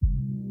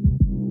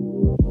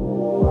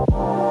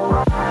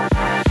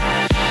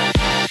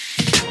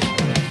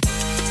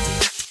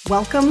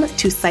Welcome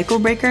to Cycle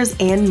Breakers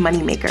and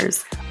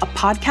Moneymakers, a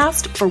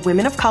podcast for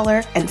women of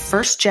color and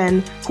first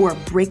gen who are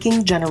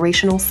breaking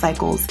generational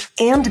cycles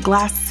and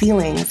glass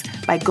ceilings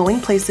by going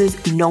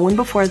places no one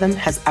before them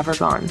has ever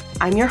gone.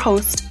 I'm your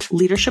host,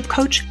 leadership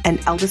coach, and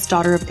eldest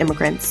daughter of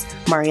immigrants,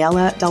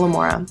 Mariela De La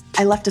Mora.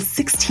 I left a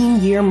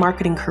 16-year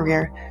marketing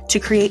career to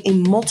create a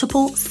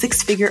multiple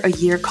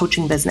six-figure-a-year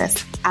coaching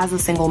business as a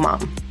single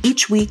mom.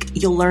 Each week,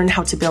 you'll learn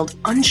how to build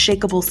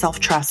unshakable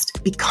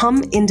self-trust,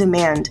 become in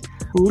demand,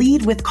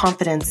 lead with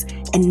confidence,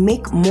 and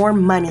make more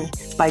money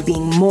by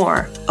being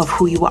more of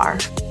who you are.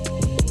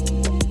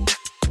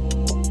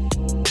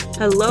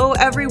 Hello,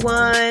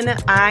 everyone.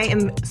 I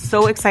am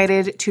so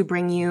excited to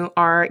bring you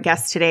our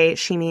guest today.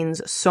 She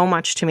means so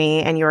much to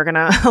me, and you're going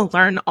to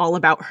learn all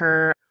about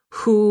her,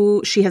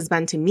 who she has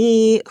been to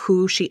me,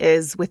 who she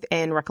is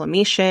within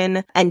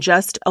Reclamation, and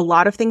just a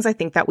lot of things I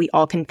think that we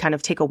all can kind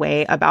of take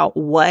away about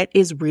what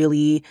is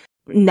really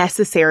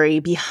necessary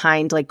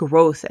behind like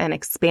growth and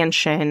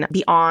expansion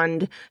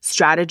beyond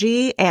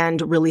strategy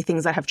and really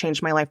things that have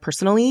changed my life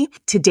personally.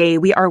 Today,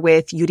 we are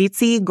with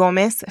Yuritzy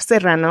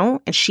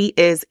Gomez-Serrano, and she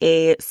is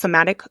a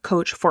somatic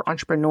coach for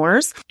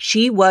entrepreneurs.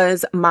 She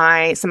was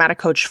my somatic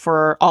coach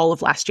for all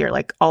of last year,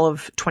 like all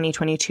of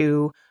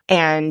 2022.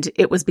 And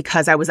it was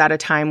because I was at a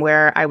time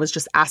where I was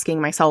just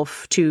asking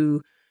myself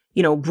to,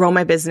 grow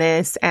my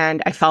business.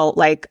 And I felt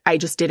like I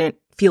just didn't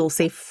feel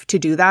safe to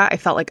do that. I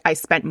felt like I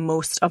spent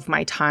most of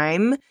my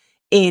time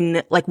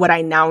in like what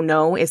I now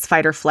know is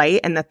fight or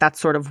flight, and that's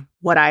sort of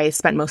what I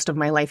spent most of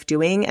my life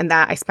doing, and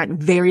that I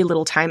spent very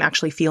little time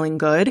actually feeling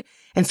good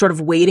and sort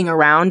of waiting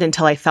around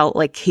until I felt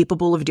like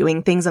capable of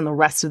doing things, and the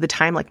rest of the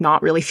time like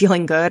not really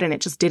feeling good, and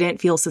it just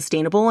didn't feel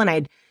sustainable. And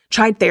I'd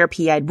tried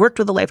therapy, I'd worked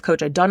with a life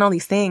coach, I'd done all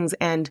these things,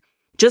 and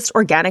just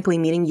organically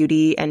meeting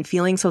Yuri and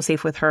feeling so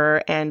safe with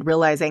her and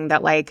realizing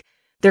that like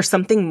there's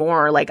something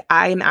more, like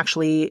I'm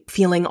actually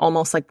feeling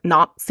almost like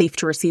not safe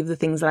to receive the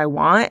things that I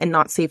want and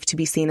not safe to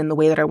be seen in the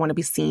way that I want to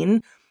be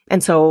seen.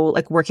 And so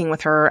like working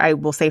with her, I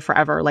will say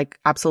forever, like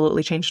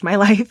absolutely changed my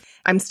life.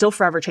 I'm still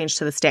forever changed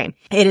to this day.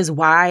 It is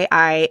why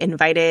I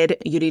invited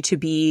Yuri to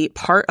be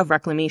part of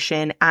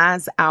Reclamation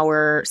as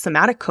our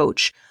somatic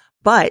coach.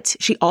 But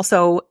she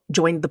also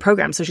joined the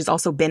program. So she's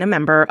also been a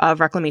member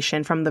of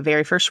Reclamation from the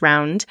very first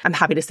round. I'm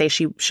happy to say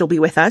she'll be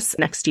with us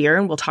next year,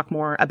 and we'll talk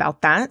more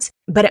about that.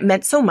 But it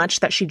meant so much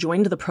that she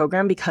joined the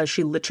program because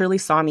she literally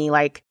saw me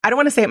like, I don't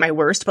want to say at my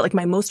worst, but like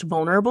my most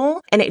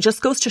vulnerable. And it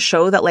just goes to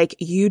show that like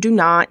you do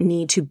not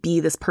need to be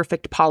this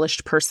perfect,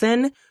 polished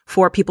person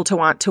for people to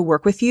want to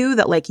work with you,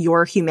 that like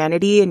your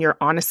humanity and your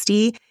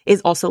honesty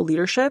is also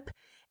leadership.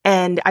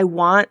 And I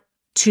want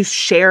to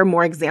share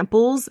more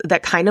examples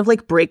that kind of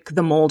like break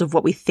the mold of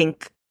what we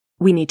think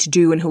we need to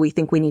do and who we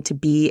think we need to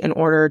be in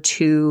order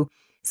to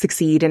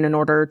succeed and in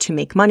order to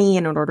make money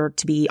and in order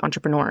to be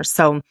entrepreneurs.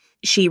 So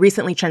she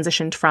recently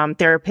transitioned from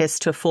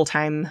therapist to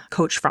full-time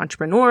coach for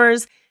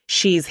entrepreneurs.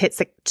 She's hit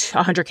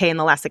 100K in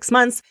the last 6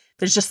 months.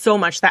 There's just so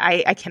much that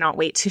I cannot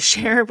wait to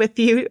share with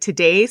you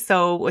today.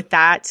 So with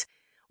that,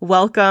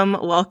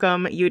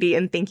 welcome, Yuri,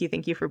 and thank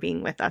you for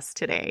being with us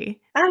today.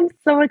 I'm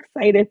so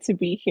excited to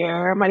be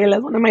here. Mariela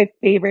is one of my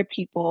favorite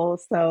people,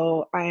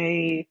 so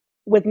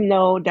with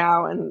no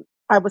doubt, and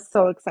I was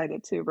so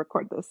excited to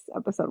record this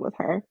episode with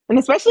her, and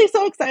especially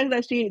so excited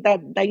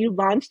that you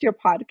launched your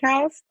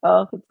podcast.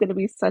 Oh, it's going to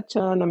be such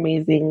an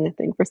amazing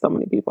thing for so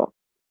many people.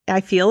 I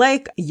feel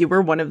like you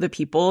were one of the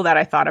people that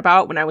I thought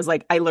about when I was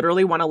like, I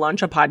literally want to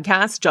launch a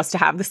podcast just to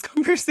have this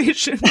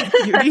conversation with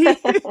Yuri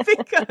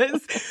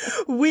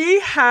because we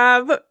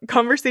have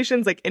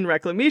conversations like in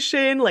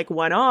Reclamation, like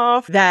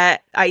one-off,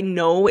 that I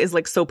know is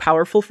like so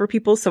powerful for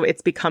people. So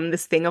it's become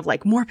this thing of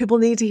like, more people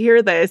need to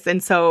hear this.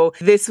 And so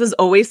this was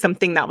always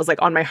something that was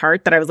like on my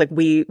heart that I was like,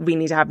 we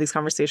need to have these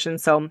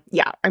conversations. So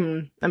yeah,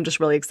 I'm just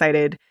really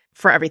excited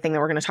for everything that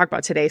we're going to talk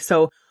about today.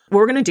 So what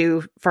we're going to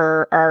do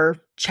for our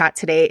chat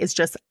today is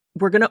just,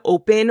 we're going to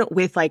open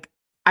with like,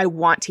 I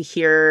want to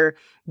hear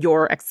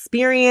your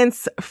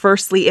experience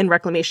firstly in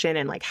Reclamation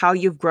and like how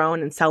you've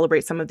grown and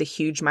celebrate some of the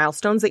huge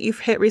milestones that you've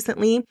hit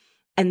recently.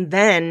 And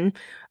then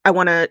I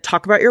want to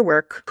talk about your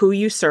work, who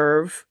you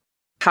serve,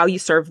 how you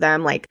serve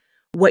them, like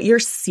what you're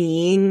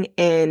seeing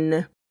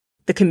in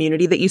the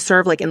community that you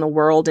serve, like in the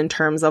world in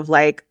terms of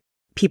like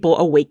people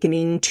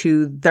awakening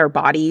to their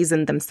bodies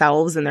and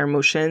themselves and their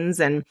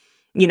emotions and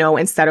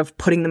instead of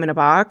putting them in a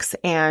box,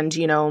 and,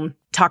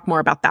 talk more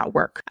about that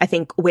work. I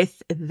think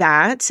with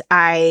that,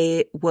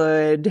 I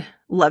would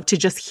love to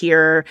just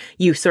hear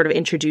you sort of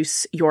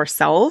introduce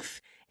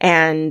yourself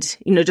and,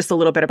 just a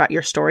little bit about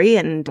your story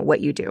and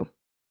what you do.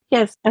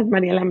 Yes, as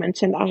Mariela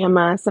mentioned, I am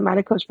a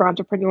somatic coach for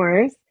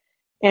entrepreneurs.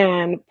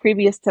 And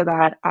previous to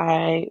that,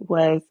 I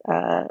was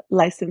a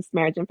licensed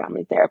marriage and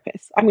family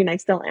therapist. I mean, I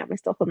still am. I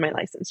still hold my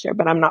licensure,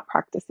 but I'm not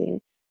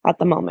practicing at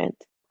the moment.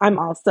 I'm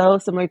also,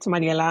 similar to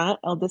Mariela,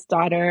 eldest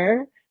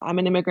daughter. I'm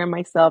an immigrant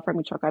myself from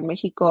Michoacan,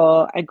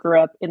 Mexico. I grew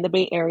up in the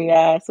Bay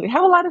Area, so we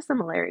have a lot of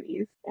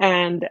similarities.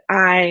 And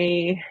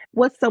I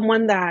was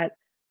someone that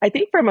I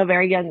think from a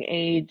very young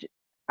age,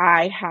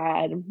 I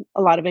had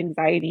a lot of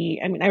anxiety.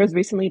 I mean, I was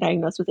recently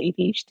diagnosed with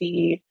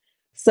ADHD.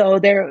 So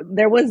there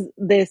was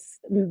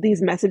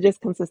these messages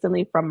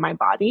consistently from my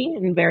body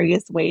in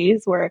various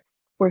ways where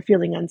we're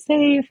feeling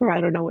unsafe or I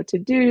don't know what to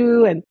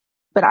do. And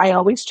but I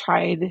always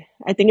tried,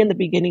 I think in the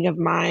beginning of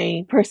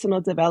my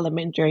personal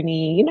development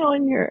journey, you know,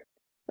 in your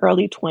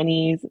early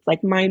 20s, it's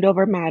like mind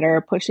over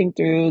matter, pushing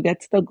through,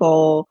 get to the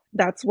goal.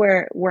 That's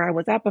where I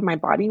was at, but my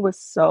body was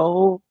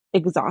so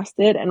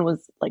exhausted and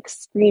was like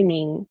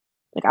screaming.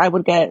 Like I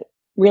would get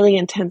really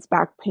intense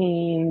back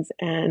pains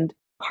and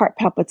heart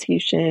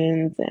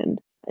palpitations and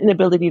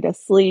inability to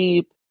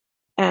sleep.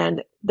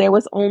 And there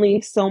was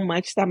only so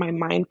much that my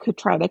mind could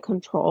try to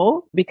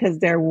control because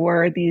there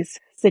were these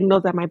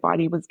signals that my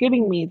body was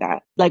giving me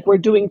that, like, we're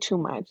doing too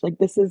much. Like,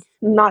 this is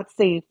not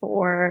safe,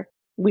 or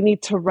we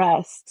need to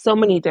rest. So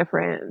many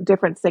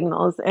different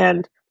signals.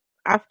 And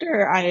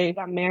after I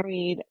got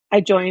married,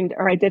 I joined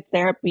or I did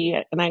therapy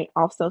and I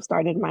also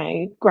started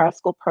my grad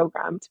school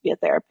program to be a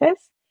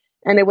therapist.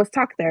 And it was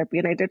talk therapy.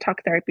 And I did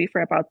talk therapy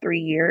for about 3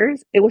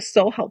 years. It was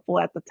so helpful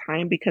at the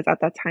time because at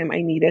that time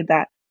I needed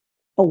that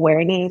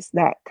awareness,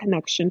 that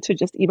connection to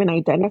just even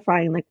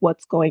identifying like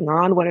what's going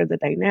on, what are the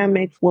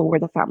dynamics, what were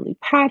the family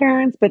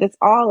patterns, but it's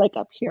all like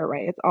up here,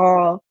 right? It's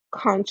all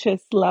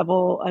conscious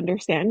level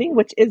understanding,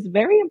 which is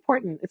very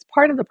important. It's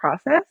part of the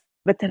process.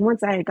 But then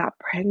once I got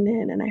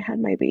pregnant and I had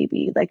my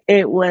baby, like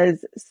it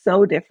was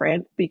so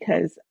different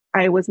because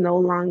I was no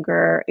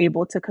longer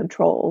able to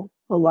control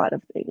a lot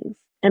of things.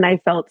 And I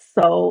felt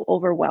so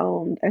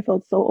overwhelmed. I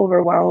felt so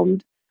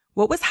overwhelmed.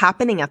 What was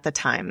happening at the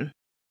time?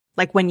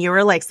 Like when you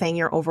were like saying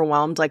you're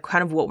overwhelmed, like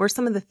kind of what were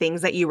some of the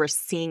things that you were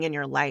seeing in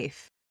your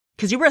life?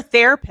 Because you were a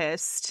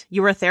therapist.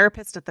 You were a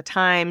therapist at the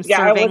time, Yeah,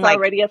 I was serving like,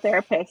 already a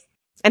therapist.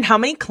 and how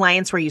many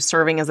clients were you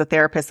serving as a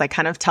therapist? Like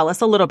kind of tell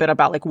us a little bit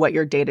about like what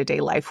your day-to-day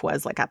life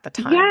was like at the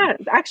time. Yeah,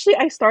 actually,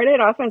 I started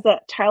off as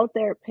a child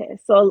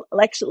therapist. So,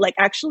 like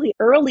actually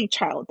early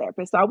child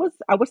therapist. So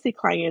I would see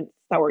clients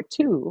that were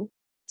 2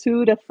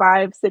 to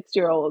 5, 6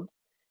 year olds,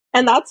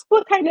 and that's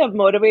what kind of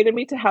motivated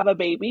me to have a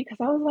baby because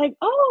I was like,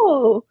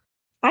 oh,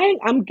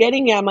 I'm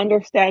getting it. I'm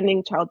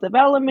understanding child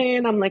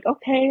development. I'm like,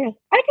 okay,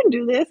 I can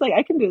do this. Like,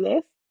 I can do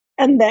this.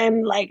 And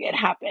then like it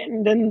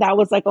happened, and that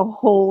was like a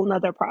whole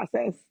nother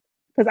process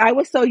because I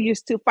was so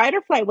used to fight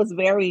or flight was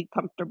very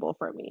comfortable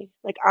for me.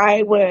 Like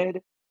I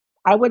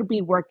would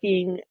be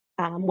working,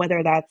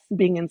 whether that's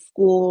being in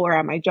school or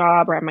at my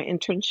job or at my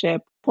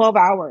internship, 12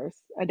 hours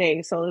a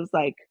day. So it was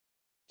like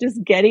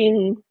just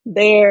getting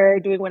there,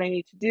 doing what I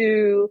need to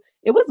do.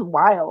 It was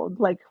wild,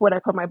 like what I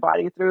put my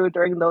body through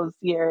during those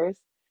years.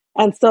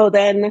 And so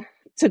then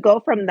to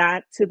go from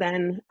that to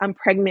then I'm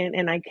pregnant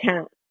and I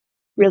can't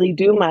really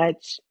do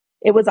much,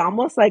 it was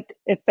almost like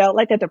it felt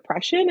like a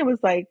depression. It was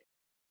like,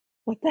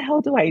 what the hell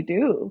do I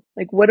do?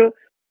 Like, what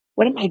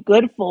am I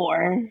good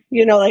for?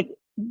 You know, like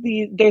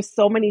there's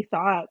so many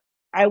thoughts.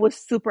 I was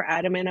super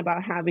adamant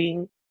about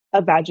having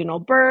a vaginal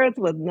birth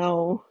with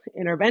no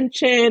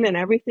intervention and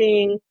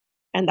everything,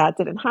 and that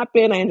didn't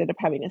happen. I ended up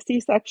having a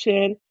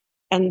C-section,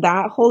 and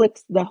the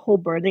whole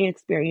birthing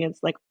experience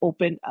like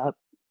opened up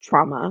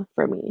trauma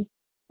for me.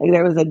 Like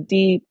there was a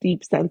deep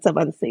sense of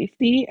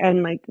unsafety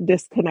and like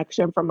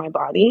disconnection from my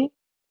body,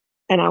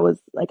 and I was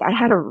like, I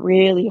had a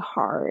really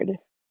hard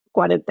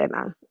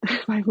cuarentena.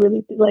 I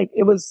really like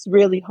it was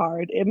really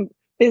hard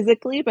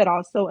physically, but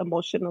also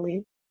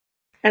emotionally.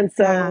 And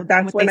Yeah. so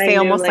that's What they when I say knew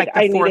almost like like the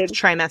I fourth needed,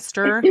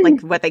 trimester,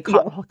 like what they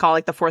yeah, call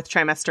like the fourth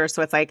trimester.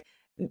 So it's like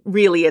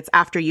really it's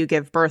after you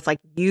give birth, like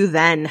you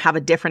then have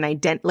a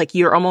different like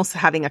you're almost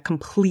having a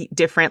complete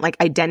different like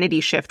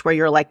identity shift where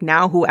you're like,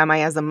 now who am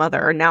I as a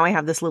mother? Now I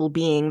have this little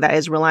being that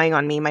is relying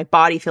on me. My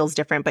body feels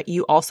different, but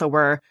you also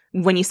were,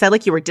 when you said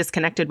like you were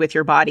disconnected with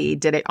your body,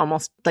 did it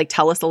almost like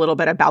tell us a little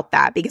bit about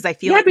that? Because I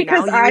feel yeah, like now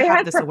because you I have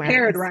had this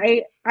prepared, awareness.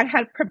 right? I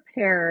had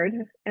prepared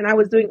and I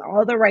was doing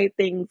all the right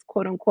things,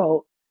 quote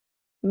unquote,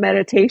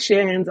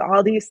 meditations,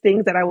 all these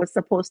things that I was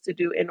supposed to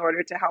do in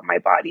order to help my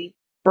body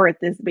birth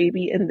this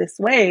baby in this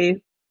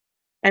way.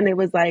 And it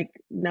was like,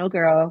 no,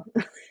 girl,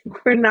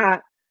 we're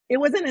not. It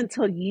wasn't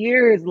until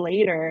years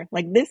later,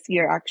 like this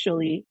year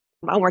actually,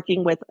 I'm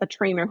working with a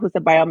trainer who's a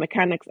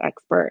biomechanics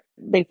expert.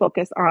 They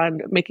focus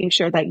on making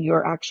sure that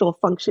your actual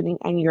functioning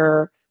and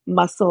your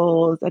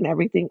muscles and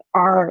everything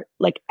are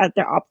like at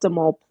their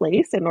optimal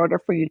place in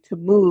order for you to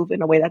move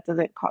in a way that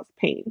doesn't cause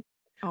pain.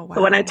 Oh,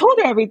 So when I wow. told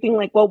her everything,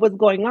 like what was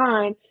going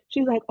on,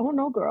 she's like, oh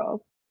no,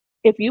 girl,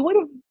 if you would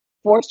have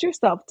forced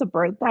yourself to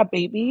birth that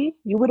baby,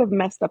 you would have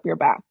messed up your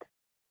back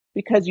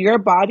because your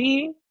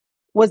body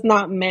was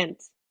not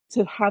meant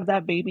to have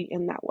that baby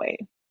in that way.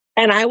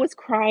 And I was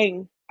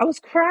crying. I was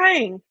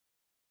crying.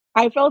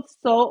 I felt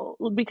so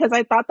because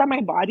I thought that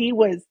my body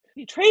was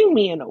betraying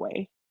me in a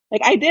way.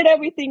 Like I did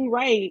everything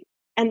right.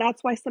 And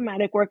that's why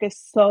somatic work is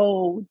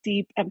so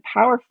deep and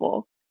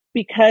powerful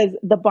because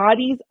the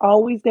body's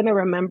always going to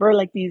remember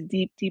like these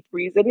deep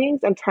reasonings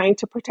and trying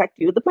to protect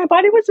you. But my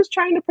body was just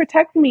trying to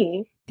protect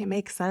me. It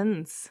makes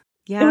sense.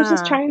 It was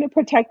just Yeah. trying to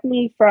protect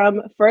me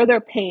from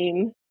further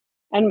pain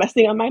and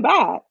messing up my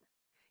back.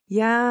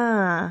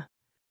 Yeah.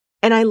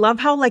 And I love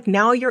how like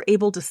now you're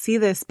able to see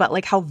this, but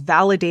like how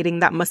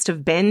validating that must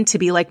have been to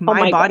be like, Oh my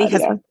my body God,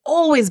 has yeah.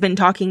 always been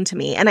talking to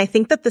me. And I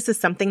think that this is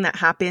something that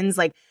happens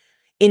like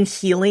in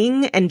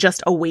healing and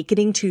just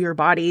awakening to your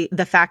body.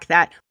 The fact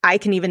that I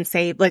can even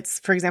say, let's,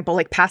 for example,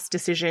 like past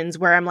decisions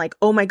where I'm like,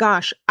 oh my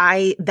gosh,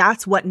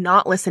 that's what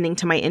not listening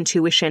to my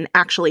intuition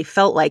actually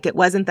felt like. It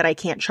wasn't that I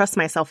can't trust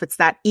myself. It's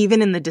that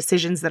even in the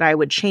decisions that I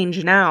would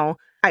change now,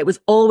 I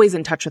was always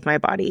in touch with my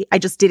body. I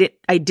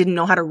didn't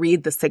know how to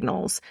read the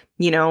signals,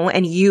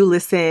 and you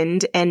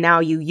listened, and now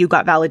you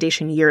got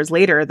validation years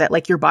later that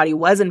like your body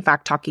was in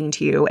fact talking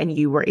to you and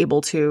you were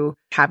able to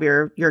have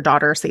your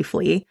daughter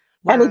safely.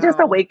 And it just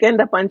Wow. awakened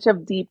a bunch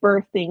of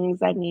deeper things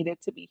that needed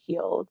to be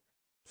healed.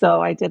 So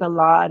I did a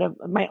lot of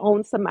my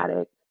own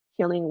somatic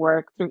healing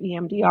work through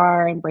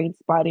EMDR and brain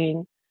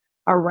spotting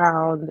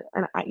around,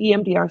 and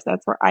EMDR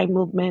stands for eye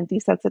movement,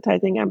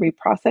 desensitizing and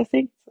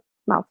reprocessing,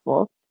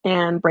 mouthful,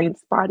 and brain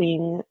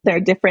spotting. There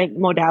are different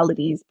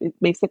modalities,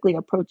 basically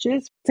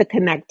approaches to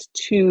connect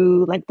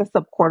to like the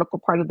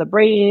subcortical part of the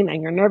brain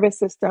and your nervous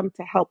system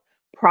to help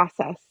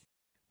process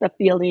the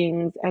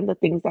feelings and the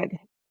things that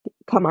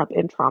come up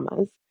in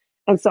traumas.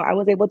 And so I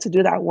was able to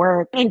do that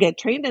work and get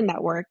trained in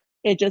that work.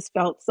 It just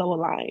felt so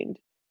aligned.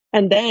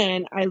 And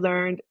then I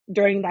learned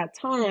during that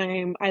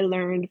time, I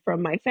learned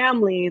from my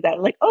family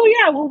that like, oh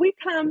yeah, well, we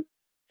come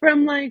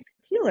from like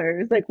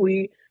healers. Like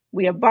we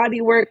have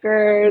body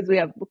workers, we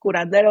have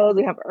curanderos,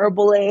 we have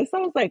herbalists. I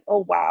was like,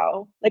 oh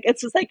wow. Like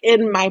it's just like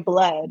in my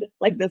blood,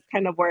 like this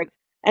kind of work.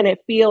 And it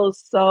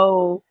feels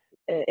so,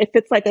 it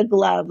fits like a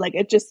glove. Like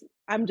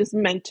I'm just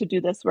meant to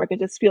do this work. It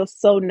just feels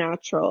so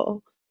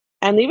natural.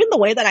 And even the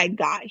way that I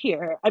got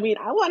here, I mean,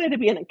 I wanted to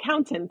be an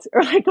accountant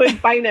or like in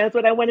finance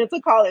when I went into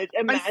college.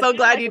 I'm so Imagine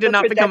glad like you did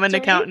not become an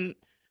accountant.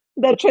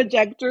 the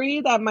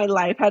trajectory that my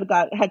life had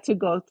to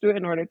go through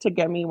in order to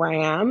get me where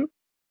I am.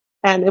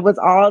 And it was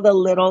all the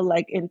little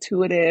like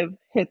intuitive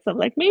hits of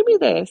like maybe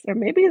this or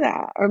maybe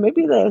that or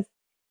maybe this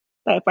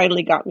that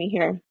finally got me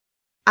here.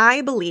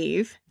 I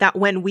believe that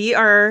when we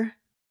are,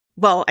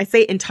 well, I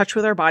say in touch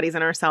with our bodies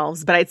and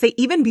ourselves, but I'd say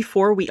even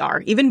before we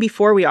are,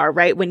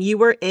 right? When you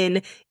were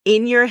in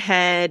your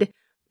head,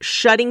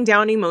 shutting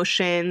down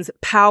emotions,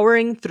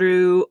 powering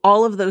through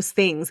all of those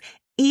things,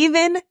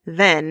 even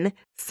then,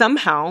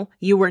 somehow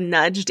you were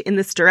nudged in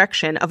this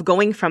direction of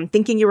going from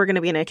thinking you were going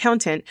to be an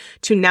accountant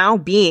to now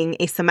being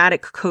a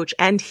somatic coach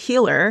and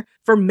healer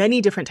for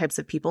many different types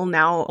of people,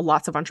 now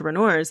lots of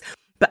entrepreneurs.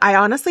 But I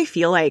honestly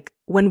feel like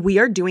when we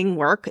are doing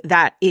work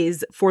that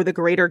is for the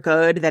greater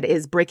good, that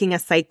is breaking a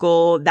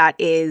cycle, that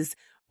is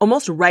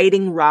almost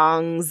righting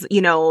wrongs,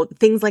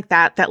 things like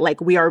that, that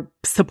like we are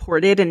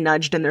supported and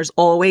nudged. And there's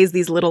always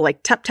these little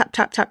like tap, tap,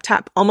 tap, tap,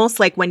 tap, almost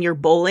like when you're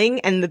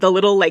bowling and the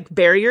little like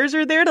barriers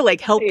are there to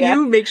like help Yeah.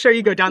 you make sure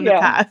you go down the Yeah.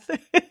 path.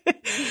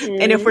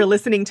 And if we're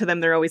listening to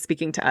them, they're always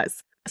speaking to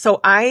us.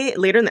 So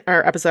later in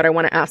our episode, I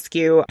want to ask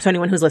you, so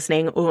anyone who's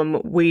listening,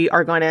 we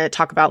are going to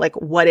talk about like,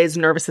 what is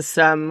our nervous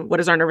system? What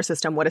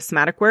is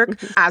somatic work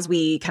as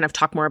we kind of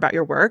talk more about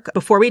your work.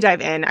 Before we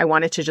dive in, I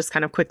wanted to just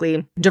kind of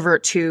quickly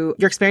divert to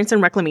your experience in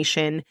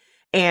reclamation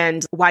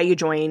and why you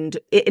joined.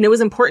 And it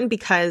was important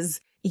because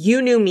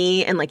you knew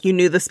me and like you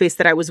knew the space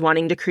that I was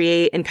wanting to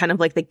create and kind of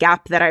like the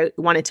gap that I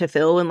wanted to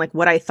fill and like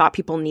what I thought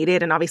people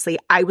needed. And obviously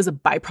I was a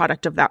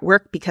byproduct of that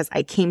work because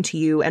I came to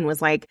you and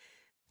was like,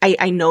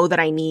 I know that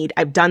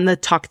I've done the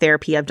talk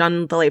therapy, I've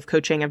done the life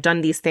coaching, I've done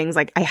these things.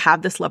 Like I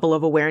have this level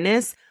of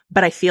awareness,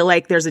 but I feel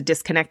like there's a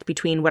disconnect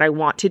between what I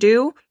want to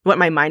do, what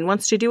my mind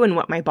wants to do, and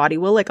what my body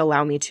will like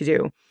allow me to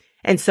do.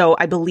 And so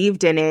I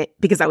believed in it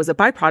because I was a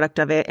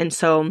byproduct of it. And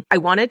so I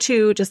wanted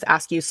to just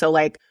ask you, so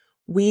like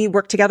we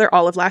worked together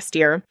all of last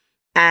year.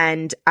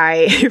 And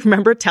I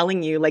remember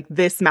telling you like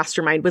this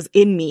mastermind was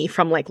in me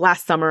from like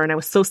last summer. And I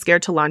was so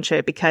scared to launch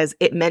it because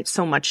it meant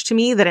so much to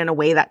me that in a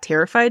way that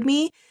terrified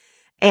me.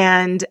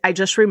 And I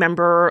just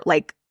remember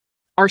like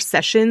our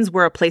sessions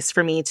were a place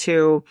for me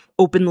to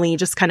openly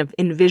just kind of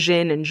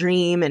envision and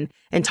dream and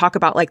talk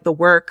about like the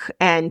work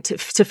and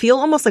to feel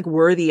almost like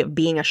worthy of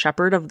being a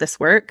shepherd of this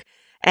work.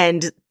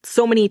 And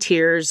so many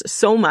tears,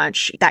 so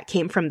much that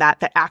came from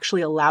that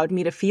actually allowed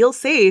me to feel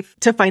safe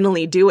to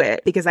finally do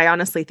it, because I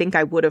honestly think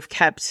I would have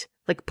kept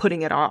like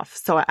putting it off.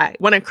 So I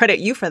want to credit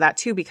you for that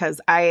too, because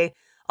a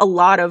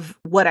lot of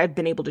what I've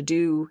been able to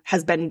do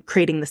has been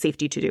creating the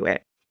safety to do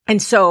it. And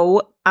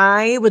so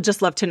I would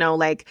just love to know,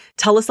 like,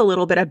 tell us a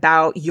little bit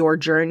about your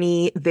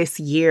journey this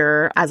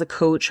year as a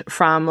coach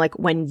from like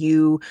when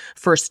you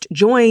first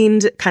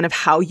joined, kind of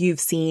how you've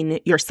seen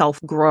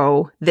yourself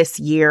grow this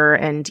year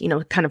and,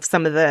 kind of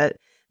some of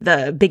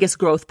the biggest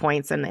growth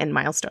points and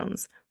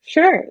milestones.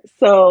 Sure.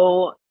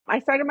 So I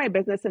started my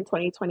business in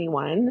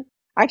 2021.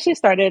 I actually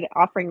started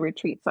offering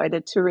retreats. So I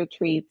did 2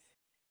 retreats.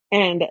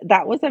 And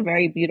that was a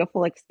very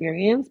beautiful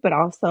experience, but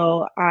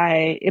also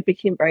it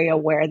became very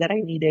aware that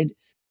I needed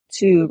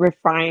to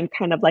refine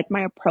kind of like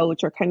my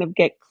approach or kind of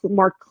get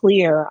more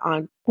clear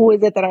on who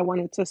is it that I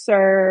wanted to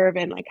serve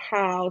and like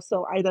how.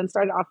 So I then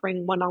started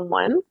offering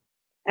one-on-one.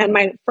 And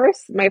my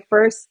first,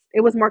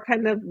 it was more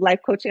kind of life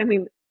coaching. I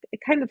mean, it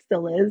kind of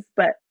still is,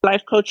 but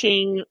life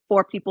coaching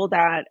for people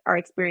that are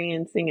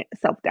experiencing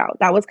self-doubt.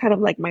 That was kind of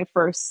like my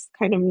first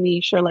kind of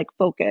niche or like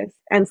focus.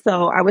 And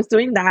so I was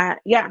doing that,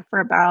 yeah, for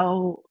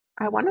about,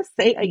 I want to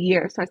say a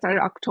year. So I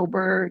started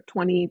October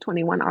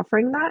 2021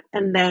 offering that.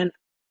 And then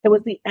it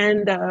was the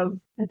end of,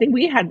 I think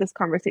we had this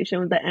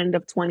conversation at the end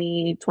of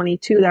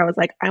 2022 that I was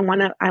like, I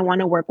want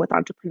to work with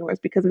entrepreneurs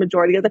because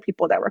majority of the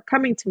people that were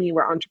coming to me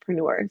were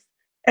entrepreneurs.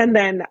 And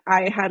then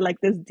I had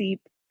like this deep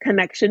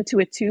connection to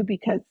it too,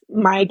 because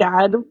my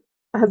dad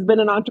has been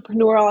an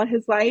entrepreneur all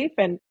his life,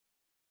 and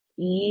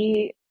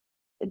he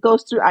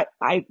goes through,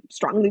 I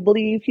strongly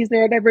believe he's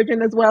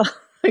neurodivergent as well.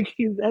 Like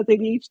he has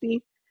ADHD.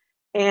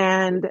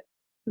 And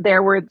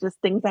there were just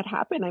things that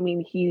happened. I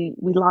mean,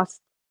 we lost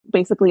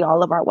basically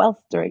all of our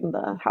wealth during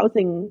the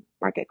housing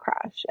market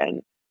crash.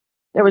 And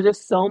there was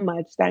just so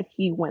much that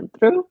he went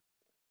through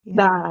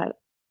that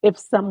if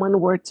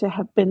someone were to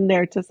have been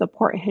there to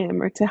support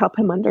him or to help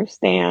him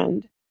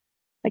understand,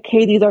 like,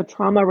 hey, these are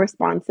trauma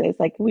responses,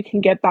 like we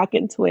can get back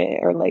into it.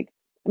 Or like,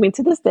 I mean,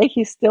 to this day,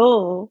 he's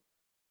still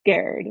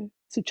scared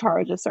to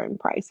charge a certain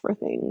price for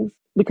things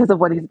because of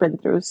what he's been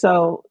through.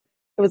 So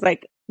it was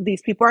like,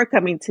 these people are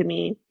coming to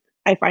me.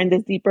 I find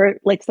this deeper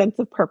like sense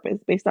of purpose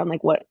based on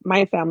like what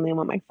my family and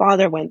what my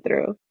father went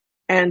through.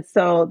 And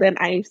so then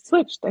I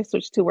switched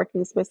to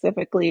working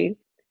specifically.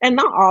 And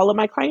not all of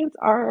my clients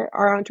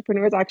are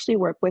entrepreneurs. I actually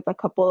work with a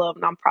couple of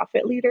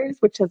nonprofit leaders,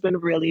 which has been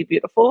really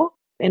beautiful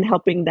in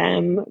helping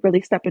them really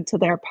step into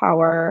their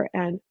power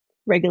and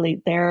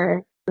regulate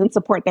and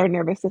support their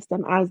nervous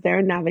system as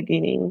they're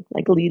navigating,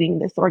 like leading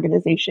this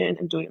organization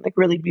and doing like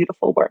really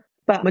beautiful work.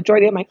 But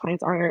majority of my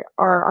clients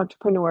are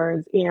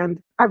entrepreneurs,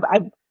 and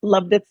I've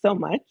loved it so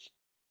much.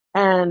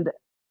 And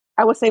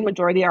I would say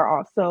majority are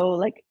also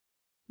like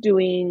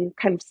doing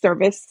kind of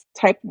service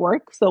type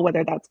work. So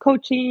whether that's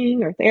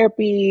coaching or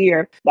therapy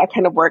or that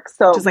kind of work.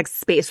 So just like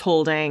space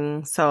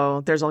holding.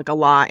 So there's like a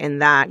lot in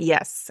that.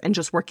 Yes. And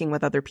just working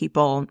with other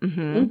people.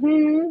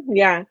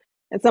 Yeah.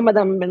 And some of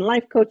them have been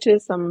life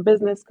coaches, some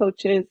business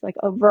coaches, like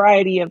a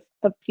variety of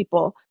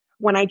people.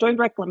 When I joined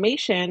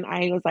Reclamation,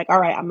 I was like, all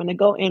right, I'm going to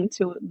go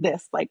into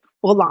this like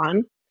full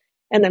on.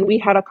 And then we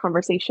had a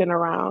conversation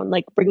around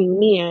like bringing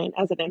me in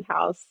as an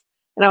in-house.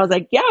 And I was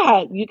like,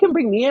 yeah, you can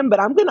bring me in,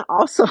 but I'm going to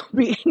also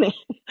be in it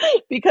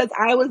because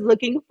I was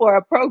looking for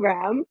a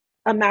program,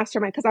 a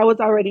mastermind, because I was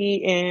already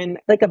in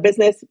like a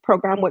business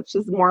program, which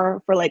is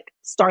more for like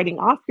starting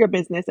off your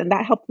business. And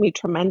that helped me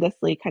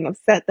tremendously kind of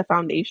set the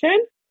foundation.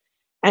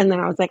 And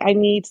then I was like, I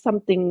need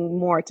something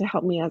more to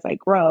help me as I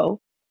grow.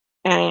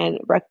 And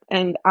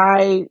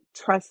I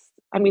trust,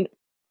 I mean,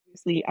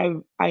 obviously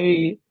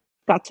I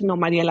got to know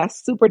Mariela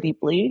super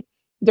deeply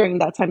during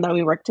that time that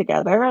we worked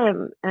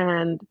together,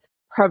 and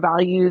her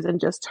values and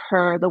just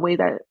the way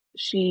that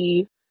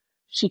she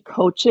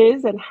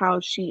coaches and how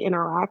she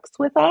interacts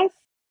with us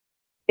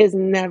is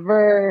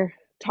never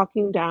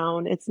talking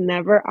down. It's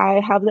never, I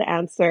have the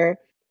answer.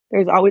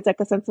 There's always like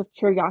a sense of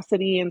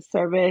curiosity and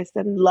service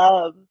and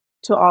love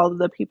to all of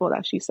the people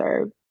that she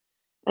served.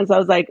 And so I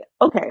was like,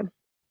 okay.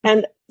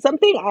 And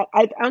something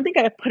I don't think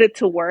I put it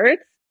to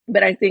words,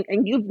 but I think,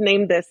 and you've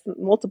named this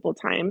multiple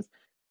times,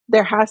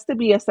 there has to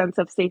be a sense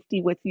of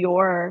safety with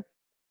your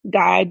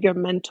guide, your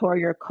mentor,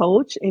 your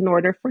coach, in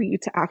order for you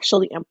to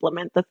actually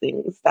implement the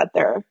things that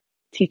they're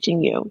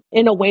teaching you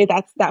in a way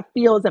that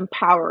feels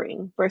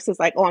empowering versus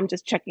like, oh, I'm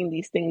just checking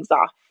these things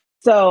off.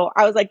 So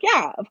I was like,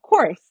 yeah, of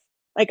course,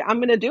 like I'm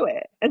going to do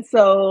it. And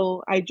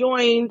so I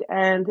joined,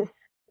 and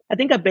I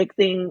think a big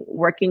thing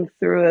working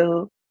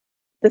through,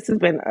 this has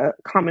been a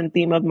common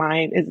theme of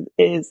mine,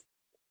 is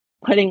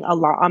putting a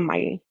lot on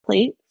my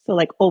plate. So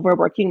like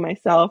overworking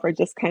myself or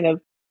just kind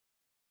of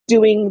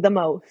doing the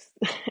most.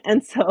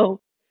 And so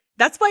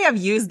that's why I've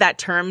used that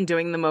term,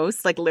 doing the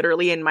most, like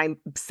literally in my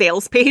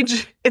sales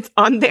page. It's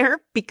on there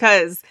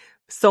because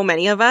so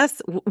many of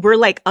us, we're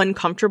like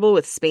uncomfortable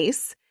with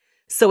space.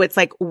 So it's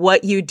like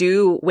what you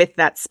do with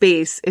that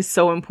space is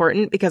so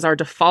important because our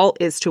default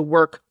is to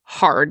work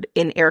hard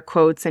in air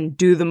quotes and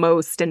do the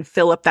most and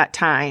fill up that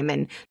time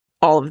and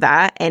all of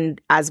that.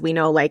 And as we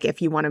know, like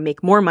if you want to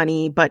make more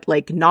money, but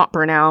like not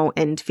burn out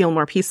and feel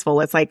more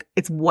peaceful, it's like,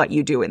 it's what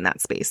you do in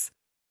that space.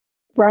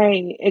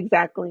 Right,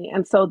 exactly.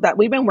 And so that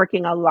we've been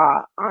working a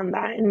lot on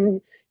that,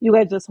 and you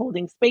guys just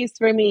holding space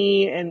for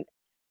me. And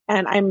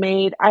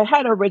I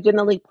had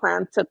originally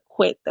planned to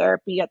quit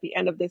therapy at the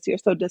end of this year,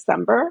 so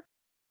December.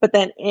 But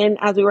then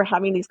as we were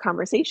having these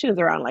conversations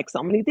around like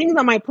so many things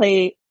on my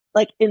plate,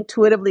 like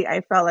intuitively,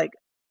 I felt like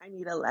I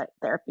need to let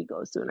therapy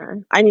go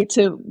sooner. I need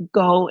to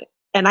go.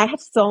 And I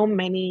have so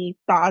many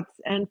thoughts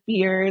and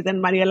fears,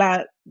 and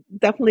Mariela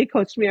definitely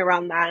coached me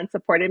around that and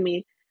supported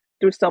me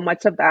through so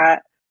much of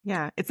that.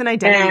 Yeah, it's an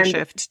identity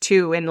shift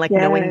too, and like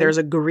knowing there's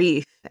a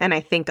grief. And I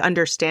think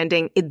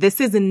understanding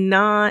this is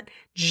not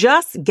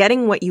just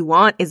getting what you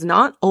want is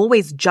not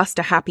always just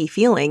a happy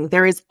feeling.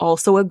 There is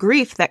also a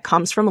grief that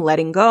comes from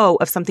letting go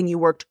of something you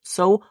worked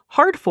so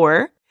hard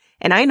for.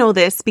 And I know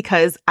this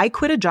because I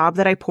quit a job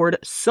that I poured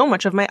so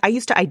much of I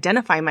used to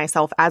identify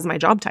myself as my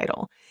job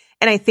title.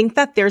 And I think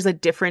that there's a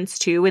difference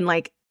too in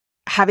like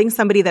having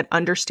somebody that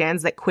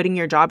understands that quitting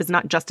your job is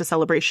not just a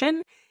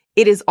celebration.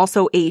 It is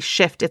also a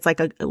shift. It's like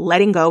a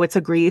letting go. It's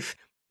a grief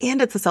and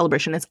it's a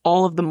celebration. It's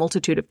all of the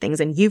multitude of things.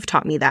 And you've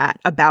taught me that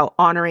about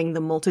honoring the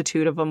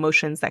multitude of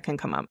emotions that can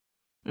come up.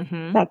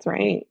 Mm-hmm. That's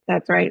right.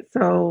 That's right.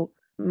 So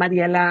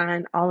Mariela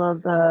and all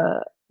of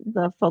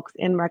the folks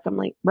in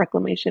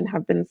reclamation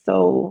have been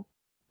so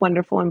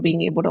wonderful in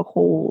being able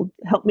to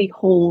help me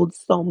hold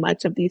so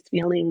much of these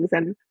feelings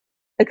and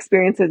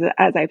experiences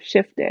as I've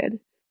shifted.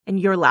 And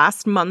your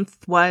last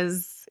month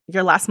was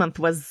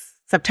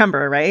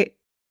September, right?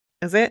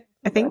 Is it?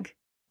 I think.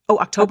 Oh,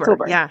 October.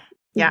 October. Yeah.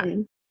 Yeah.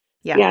 Mm-hmm.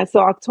 Yeah. Yeah.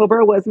 So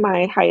October was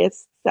my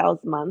highest sales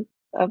month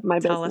of my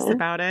Tell us business.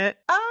 about it.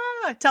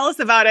 Tell us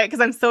about it because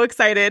I'm so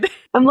excited.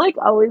 I'm like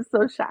always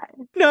so shy.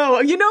 No,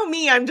 you know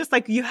me. I'm just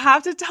like, you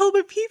have to tell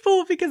the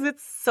people because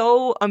it's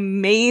so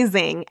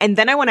amazing. And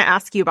then I want to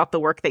ask you about the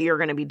work that you're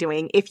going to be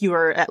doing if you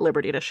are at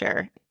liberty to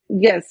share.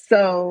 Yes.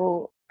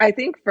 So I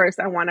think first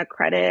I want to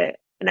credit,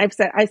 and I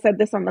said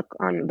this on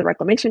the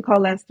reclamation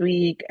call last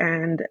week,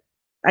 and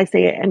I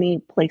say it any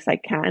place I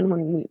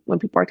can when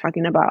people are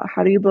talking about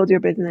how do you build your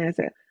business.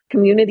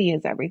 Community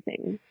is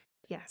everything.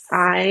 Yes.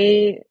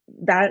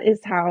 That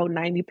is how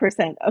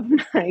 90% of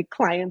my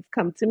clients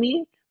come to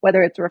me,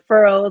 whether it's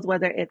referrals,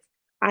 whether it's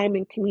I'm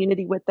in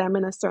community with them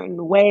in a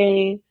certain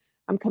way,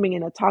 I'm coming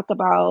in to talk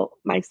about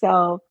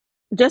myself,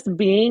 just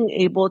being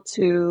able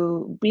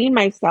to be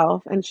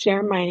myself and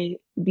share my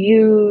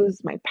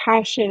views, my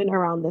passion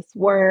around this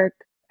work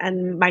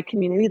and my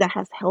community that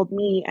has held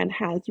me and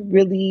has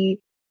really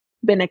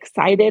been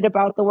excited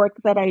about the work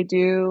that I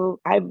do.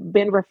 I've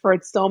been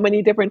referred so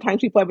many different times.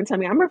 People have been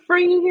telling me, I'm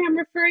referring you here, I'm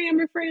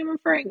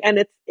referring.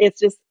 And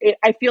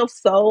I feel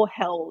so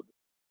held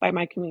by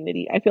my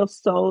community. I feel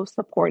so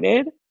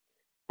supported.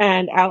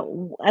 And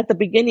at the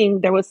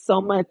beginning, there was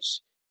so much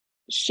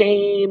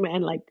shame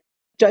and like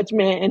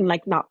judgment and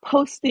like not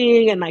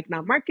posting and like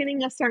not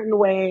marketing a certain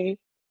way.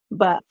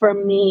 But for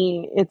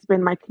me, it's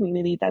been my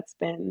community that's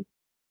been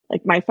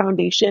like my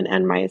foundation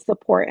and my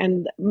support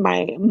and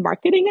my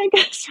marketing, I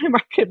guess,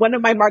 one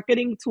of my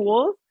marketing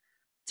tools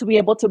to be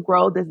able to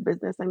grow this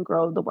business and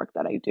grow the work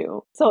that I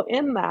do. So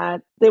in that,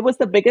 it was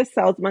the biggest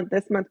sales month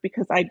this month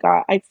because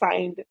I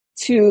signed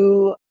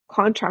 2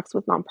 contracts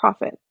with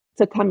nonprofits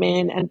to come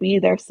in and be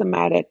their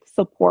somatic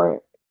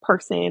support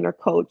person or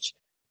coach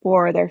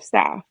for their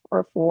staff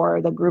or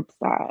for the groups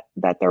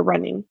that they're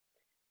running.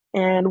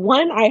 And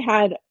one I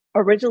had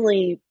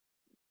originally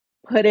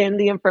put in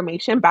the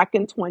information back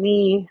in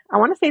I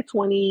want to say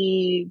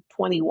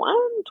 2021,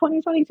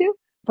 2022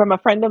 from a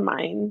friend of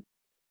mine.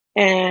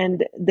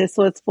 And this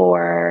was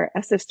for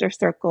a sister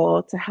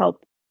circle to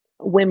help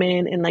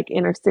women in like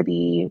inner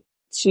city,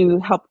 to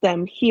help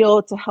them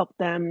heal, to help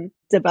them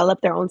develop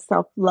their own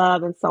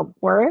self-love and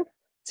self-worth,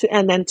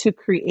 and then to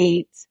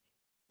create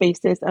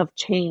spaces of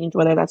change,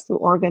 whether that's through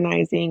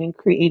organizing and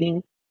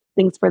creating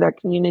things for their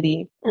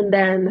community. And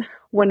then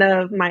one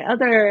of my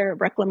other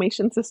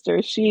reclamation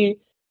sisters, she's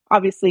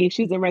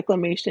in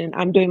reclamation.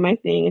 I'm doing my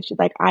thing. And she's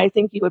like, I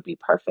think you would be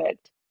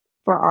perfect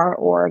for our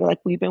org. Like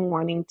we've been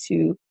wanting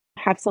to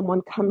have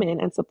someone come in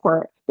and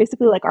support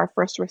basically like our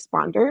first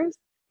responders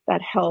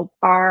that help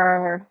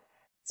our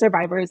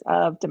survivors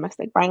of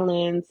domestic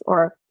violence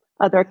or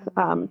other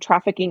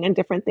trafficking and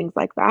different things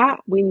like that.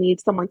 We need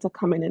someone to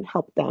come in and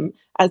help them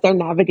as they're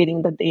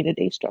navigating the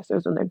day-to-day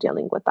stressors when they're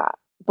dealing with that.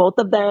 Both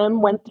of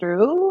them went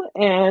through,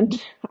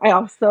 and I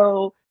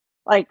also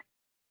like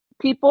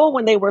people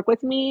when they work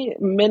with me,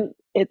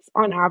 it's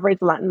on average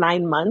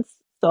 9 months.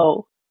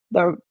 So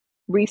the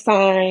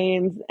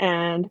resigns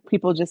and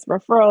people just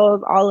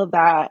referrals, all of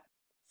that.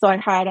 So I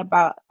had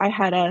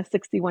a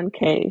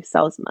 61K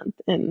sales month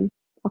in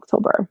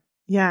October.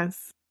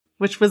 Yes.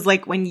 Which was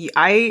like when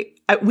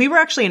we were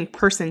actually in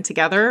person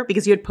together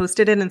because you had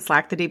posted it in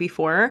Slack the day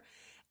before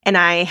and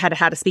I had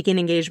had a speaking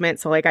engagement.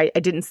 So like I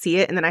didn't see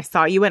it. And then I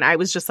saw you and I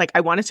was just like,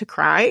 I wanted to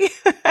cry.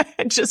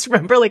 I just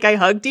remember like I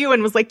hugged you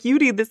and was like,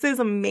 Yuri, this is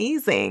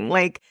amazing.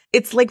 Like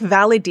it's like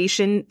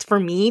validation for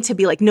me to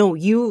be like, no,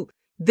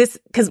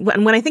 because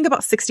when I think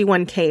about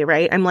 61K,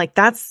 right, I'm like,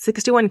 that's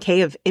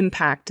 61K of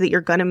impact that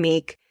you're going to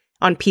make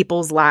on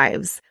people's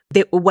lives.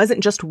 It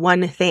wasn't just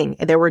one thing.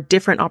 There were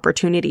different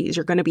opportunities.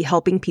 You're going to be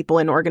helping people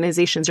in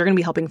organizations. You're going to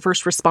be helping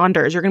first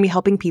responders. You're going to be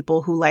helping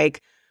people who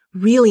like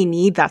really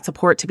need that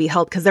support to be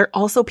helped because they're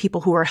also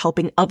people who are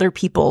helping other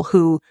people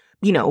who,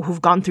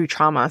 who've gone through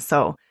trauma.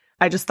 So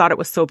I just thought it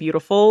was so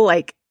beautiful.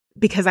 Like,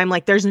 because I'm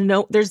like,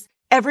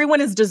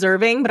 everyone is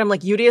deserving, but I'm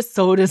like, Yuri is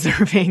so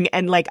deserving.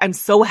 And like, I'm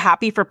so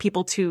happy for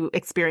people to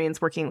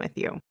experience working with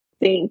you.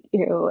 Thank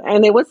you.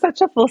 And it was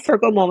such a full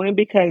circle moment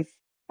because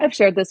I've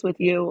shared this with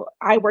you.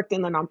 I worked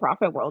in the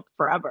nonprofit world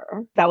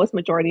forever. That was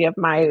majority of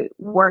my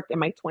work in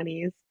my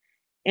 20s.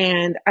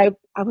 And I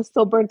was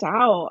so burnt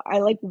out.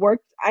 I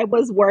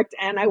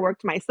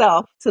worked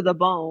myself to the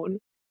bone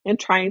in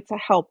trying to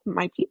help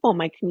my people,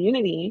 my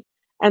community.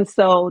 And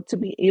so to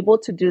be able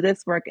to do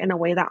this work in a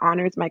way that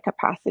honors my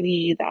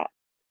capacity, that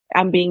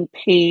I'm being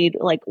paid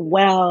like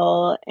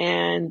well,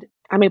 and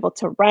I'm able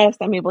to rest.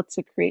 I'm able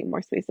to create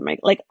more space in my,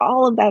 like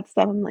all of that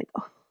stuff. I'm like,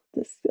 oh,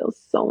 this feels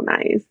so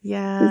nice. This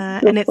Yeah.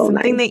 And feels it's so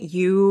something nice. that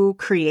you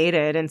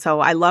created. And so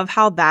I love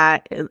how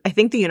that, I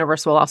think the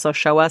universe will also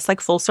show us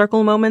like full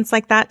circle moments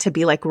like that to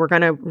be like, we're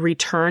going to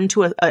return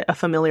to a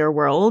familiar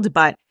world,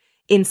 but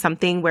in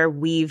something where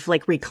we've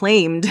like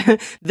reclaimed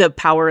the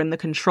power and the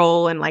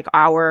control and like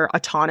our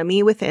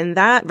autonomy within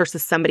that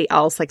versus somebody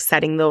else like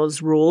setting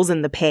those rules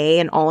and the pay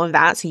and all of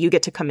that. So you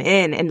get to come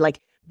in and like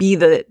be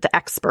the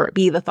expert,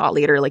 be the thought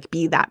leader, like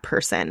be that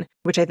person,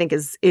 which I think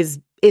is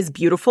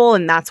beautiful.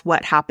 And that's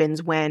what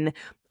happens when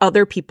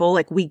other people,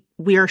 like we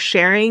are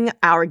sharing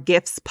our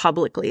gifts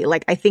publicly.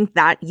 Like I think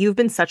that you've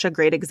been such a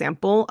great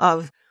example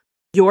of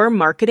your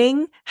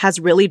marketing has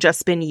really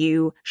just been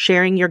you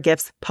sharing your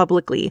gifts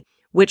publicly,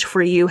 which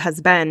for you has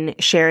been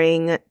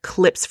sharing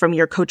clips from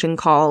your coaching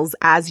calls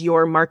as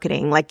your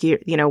marketing. Like you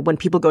know, when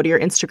people go to your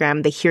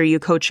Instagram, they hear you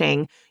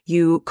coaching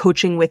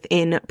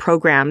within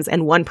programs,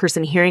 and one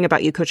person hearing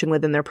about you coaching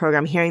within their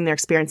program, hearing their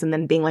experience, and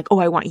then being like, oh,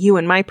 I want you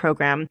in my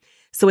program.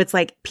 So it's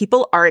like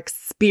people are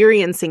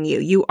experiencing you.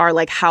 You are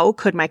like, how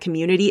could my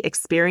community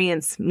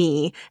experience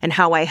me and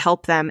how I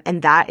help them?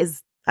 And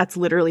that's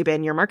literally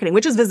been your marketing,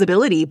 which is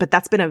visibility, but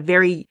that's been a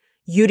very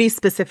Yuri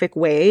specific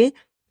way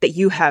that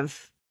you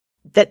have,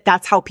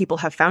 that's how people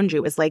have found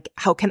you, is like,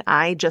 how can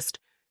I just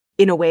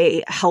in a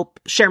way help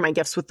share my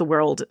gifts with the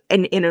world,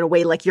 and in a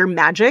way like your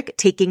magic,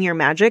 taking your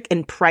magic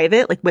in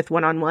private, like with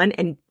one-on-one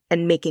and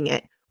making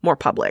it more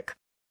public.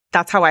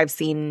 That's how I've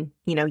seen,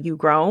 you know, you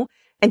grow.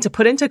 And to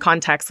put into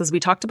context, as we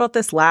talked about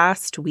this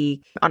last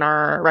week on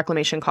our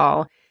reclamation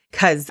call,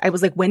 because I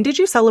was like, when did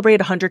you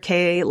celebrate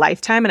 100K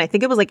lifetime? And I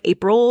think it was like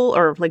April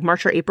or like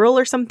March or April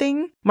or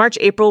something. March,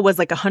 April was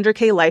like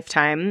 100K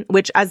lifetime,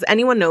 which as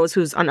anyone knows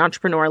who's an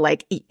entrepreneur,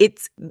 like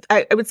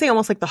I would say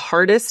almost like the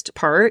hardest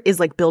part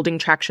is like building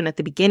traction at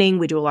the beginning.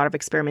 We do a lot of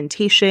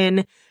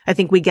experimentation. I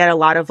think we get a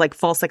lot of like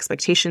false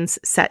expectations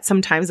set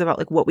sometimes about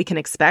like what we can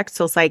expect.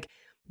 So it's like,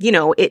 you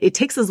know, it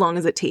takes as long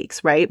as it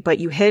takes, right? But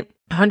you hit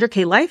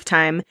 100K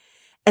lifetime.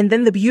 And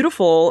then the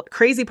beautiful,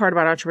 crazy part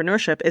about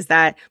entrepreneurship is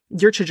that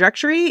your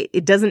trajectory,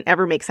 it doesn't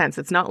ever make sense.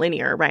 It's not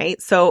linear,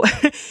 right? So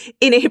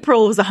in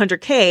April, it was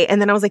 100K.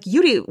 And then I was like,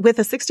 Yuri, with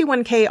a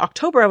 61K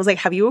October, I was like,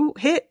 have you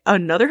hit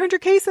another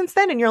 100K since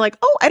then? And you're like,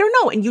 oh, I don't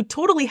know. And you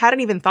totally hadn't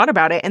even thought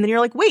about it. And then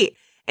you're like, wait.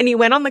 And you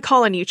went on the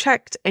call and you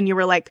checked and you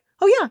were like,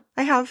 oh yeah,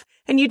 I have.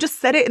 And you just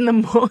said it in the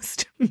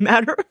most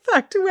matter of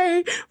fact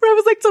way, where I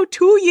was like, so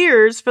 2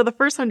 years for the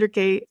first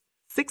 100K,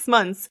 6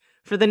 months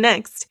for the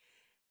next.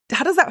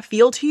 How does that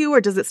feel to you?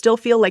 Or does it still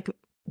feel like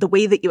the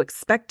way that you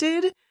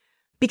expected?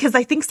 Because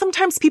I think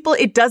sometimes people,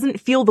 it doesn't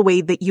feel the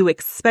way that you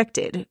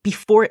expected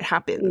before it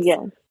happens.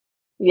 Yes.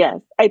 Yes.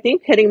 I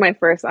think hitting my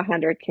first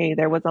 100K,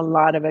 there was a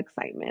lot of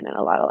excitement and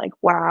a lot of like,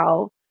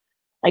 wow,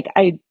 like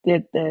I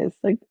did this,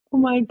 like, oh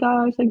my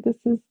gosh, like this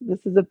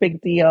is a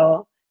big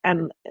deal.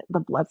 And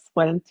the blood,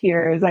 sweat, and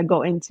tears I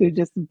go into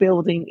just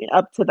building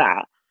up to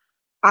that.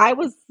 I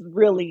was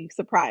really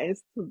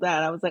surprised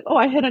that I was like, oh,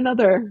 I hit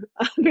another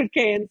 100K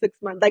in 6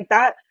 months. Like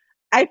that,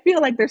 I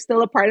feel like there's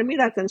still a part of me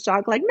that's in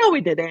shock. Like, no,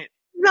 we didn't.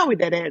 No, we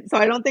didn't. So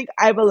I don't think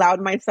I've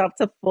allowed myself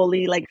to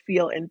fully like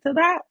feel into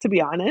that, to be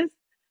honest.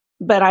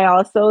 But I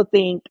also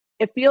think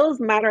it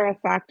feels matter of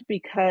fact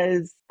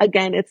because,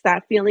 again, it's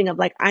that feeling of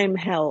like I'm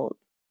held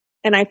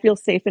and I feel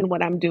safe in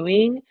what I'm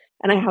doing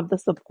and I have the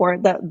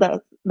support,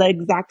 the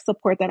exact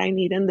support that I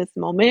need in this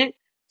moment.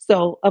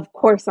 So of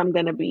course I'm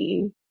going to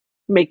be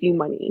making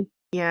money.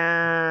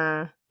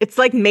 Yeah. It's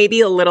like maybe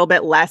a little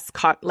bit less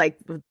like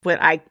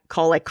what I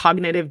call like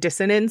cognitive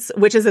dissonance,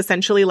 which is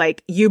essentially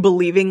like you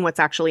believing what's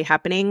actually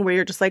happening, where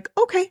you're just like,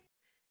 okay,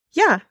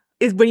 yeah.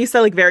 Is when you say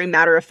like very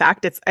matter of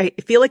fact, I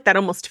feel like that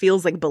almost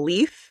feels like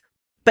belief,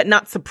 but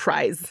not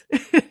surprise.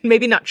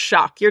 Maybe not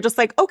shock. You're just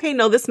like, okay,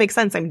 no, this makes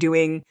sense. I'm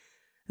doing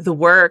the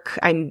work.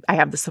 I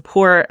have the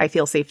support. I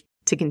feel safe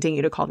to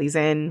continue to call these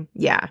in.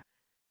 Yeah.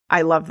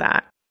 I love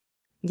that.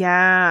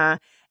 Yeah.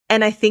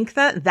 And I think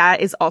that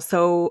that is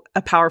also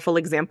a powerful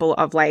example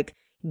of like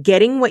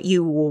getting what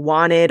you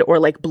wanted or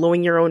like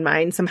blowing your own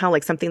mind somehow,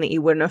 like something that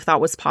you wouldn't have thought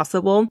was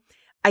possible.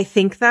 I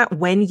think that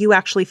when you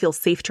actually feel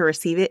safe to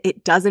receive it,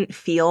 it doesn't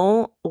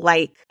feel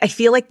like, I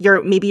feel like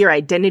maybe your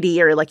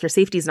identity or like your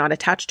safety is not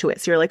attached to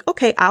it. So you're like,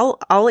 okay,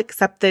 I'll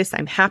accept this.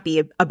 I'm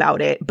happy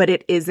about it, but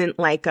it isn't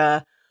like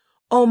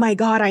oh my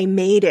God, I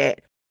made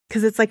it.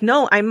 Cause it's like,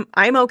 no,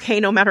 I'm okay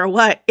no matter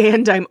what.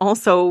 And I'm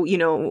also, you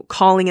know,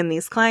 calling in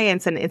these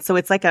clients. And so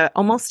it's like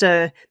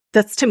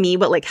that's to me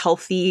what like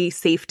healthy,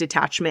 safe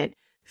detachment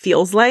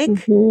feels like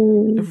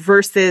Mm-hmm.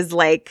 versus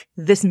like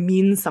this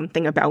means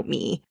something about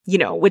me, you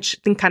know, which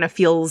then kind of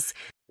feels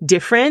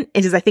different.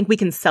 It is, I think we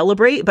can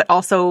celebrate, but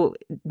also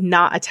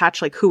not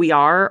attach like who we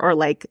are or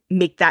like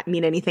make that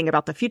mean anything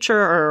about the future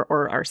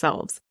or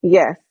ourselves.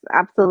 Yes,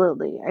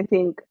 absolutely. I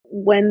think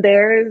when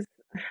there's,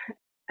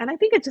 and I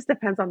think it just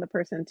depends on the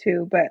person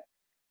too, but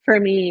for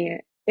me,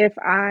 if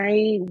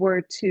I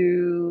were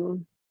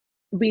to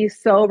be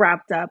so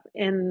wrapped up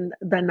in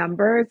the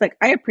numbers, like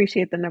I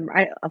appreciate the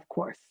number. Of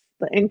course,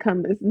 the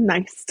income is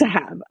nice to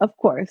have, of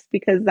course,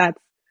 because that's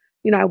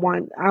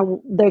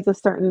there's a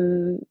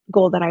certain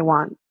goal that I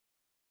want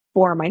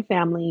for my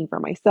family, for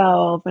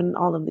myself, and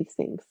all of these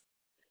things.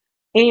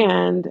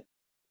 And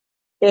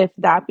if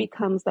that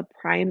becomes the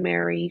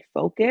primary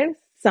focus,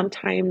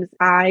 sometimes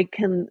I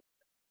can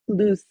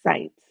lose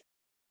sight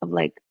of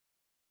like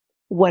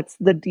what's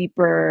the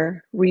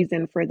deeper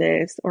reason for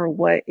this, or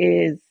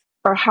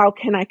or how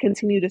can I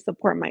continue to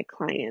support my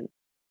client.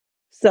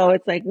 So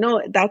it's like,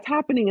 no, that's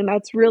happening and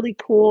that's really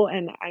cool.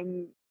 And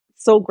I'm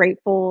so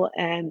grateful.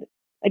 And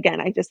again,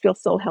 I just feel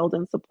so held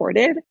and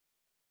supported.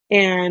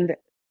 And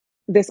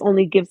this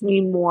only gives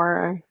me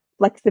more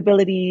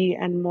flexibility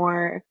and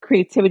more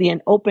creativity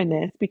and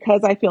openness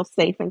because I feel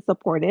safe and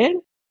supported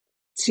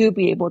to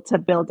be able to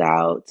build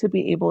out, to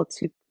be able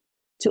to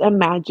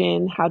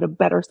imagine how to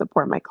better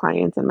support my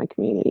clients and my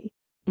community.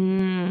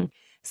 Mm.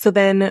 So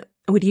then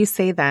would you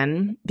say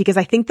then, because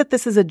I think that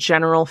this is a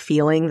general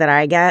feeling that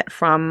I get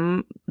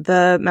from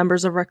the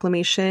members of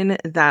Reclamation,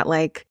 that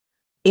like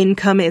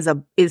income is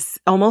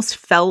almost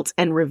felt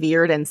and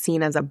revered and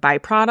seen as a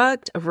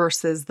byproduct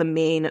versus the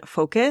main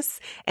focus.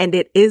 And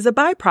it is a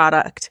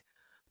byproduct.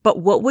 But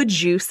what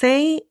would you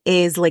say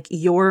is like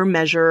your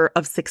measure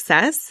of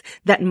success?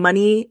 That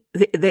money,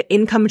 the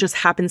income just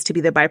happens to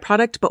be the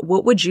byproduct. But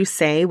what would you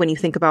say when you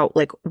think about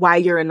like why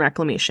you're in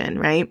Reclamation,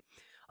 right?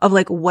 Of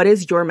like, what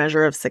is your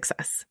measure of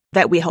success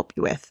that we help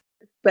you with?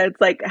 But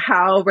it's like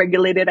how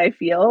regulated I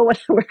feel when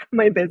I work on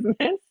my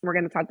business. We're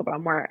going to talk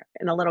about more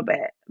in a little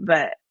bit,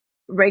 but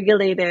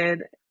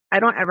regulated, I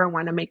don't ever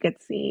want to make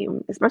it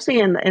seem, especially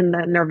in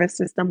the nervous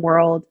system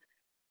world,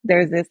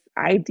 there's this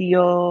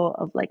ideal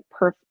of like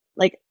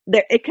like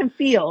there, it can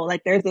feel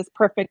like there's this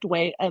perfect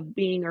way of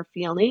being or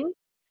feeling.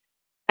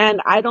 And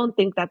I don't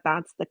think that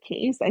that's the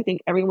case. I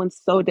think everyone's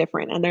so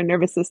different, and their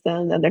nervous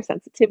systems and their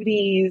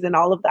sensitivities and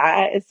all of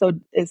that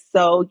is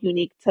so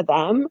unique to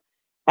them.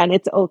 And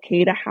it's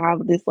okay to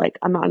have this like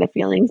amount of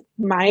feelings.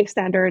 My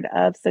standard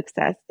of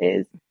success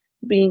is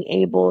being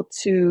able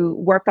to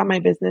work on my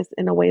business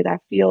in a way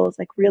that feels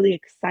like really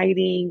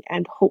exciting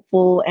and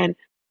hopeful. And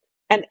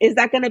is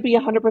that going to be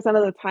 100% of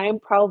the time?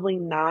 Probably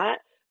not.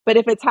 But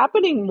if it's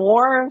happening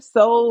more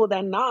so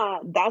than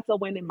not, that's a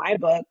win in my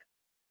book.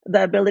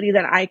 The ability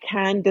that I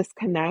can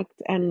disconnect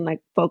and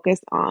like focus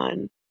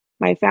on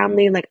my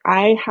family. Like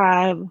I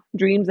have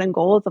dreams and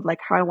goals of like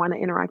how I want to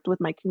interact with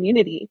my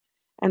community.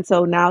 And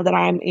so now that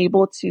I'm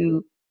able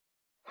to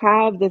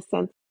have this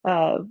sense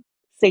of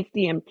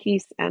safety and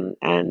peace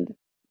and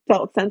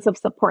felt sense of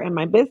support in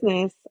my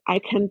business, I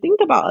can think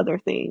about other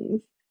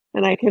things,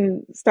 and I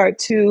can start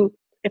to,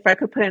 if I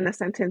could put it in a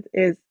sentence,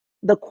 is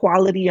the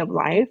quality of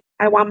life.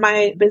 I want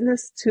my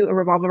business to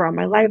revolve around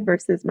my life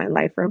versus my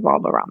life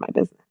revolve around my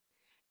business.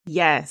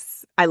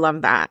 Yes, I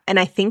love that. And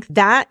I think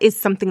that is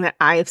something that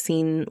I have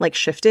seen like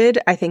shifted.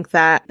 I think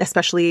that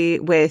especially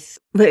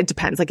it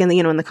depends, like in the,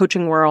 in the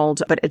coaching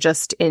world, but it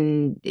just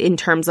in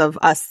terms of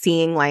us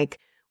seeing like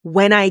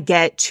when I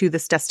get to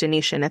this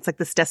destination, it's like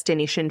this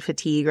destination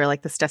fatigue or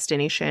like this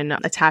destination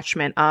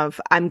attachment of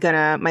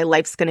my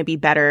life's gonna be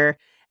better.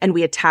 And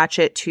we attach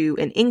it to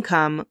an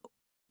income,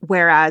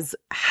 whereas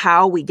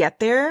how we get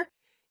there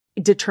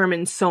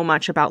determines so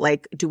much about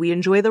like, do we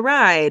enjoy the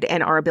ride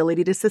and our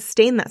ability to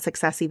sustain that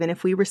success even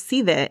if we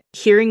receive it.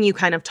 Hearing you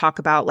kind of talk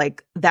about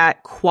like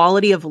that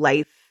quality of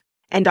life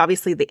and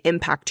obviously the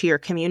impact to your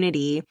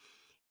community,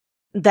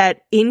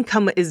 that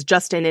income is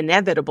just an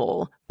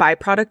inevitable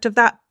byproduct of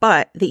that,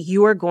 but that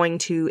you are going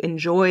to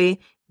enjoy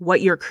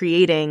what you're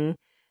creating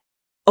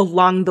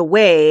along the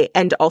way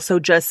and also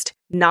just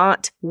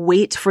not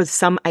wait for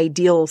some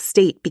ideal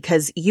state,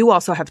 because you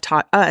also have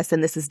taught us,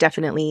 and this is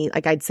definitely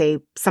like I'd say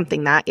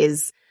something that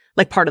is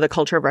like part of the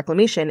culture of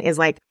Reclamation, is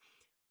like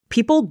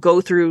people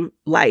go through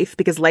life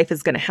because life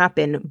is going to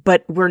happen,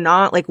 but we're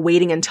not like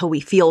waiting until we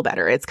feel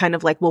better. It's kind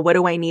of like, well, what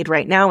do I need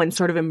right now? And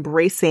sort of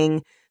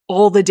embracing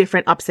all the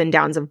different ups and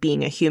downs of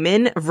being a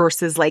human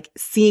versus like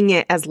seeing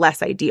it as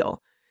less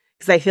ideal.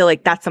 Because I feel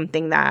like that's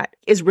something that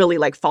is really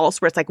like false,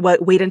 where it's like,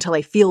 what, wait until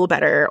I feel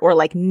better, or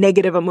like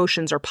negative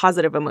emotions or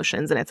positive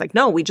emotions. And it's like,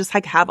 no, we just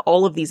like have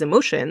all of these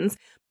emotions.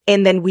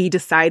 And then we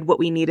decide what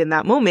we need in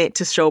that moment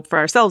to show up for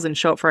ourselves and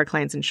show up for our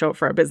clients and show up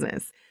for our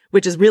business,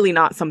 which is really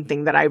not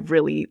something that I've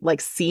really like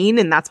seen.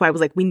 And that's why I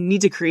was like, we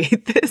need to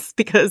create this,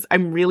 because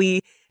I'm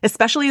really,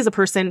 especially as a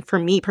person, for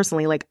me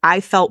personally, like I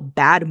felt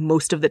bad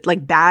most of the,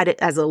 like bad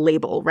as a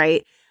label,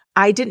 right?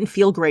 I didn't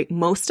feel great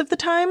most of the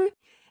time.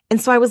 And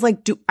so I was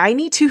like, do I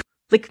need to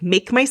like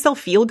make myself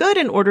feel good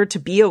in order to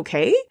be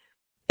okay?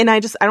 And I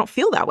don't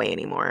feel that way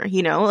anymore,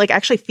 like I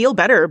actually feel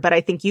better. But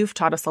I think you've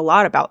taught us a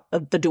lot about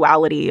the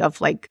duality of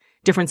like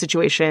different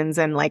situations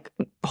and like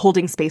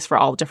holding space for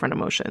all different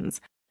emotions.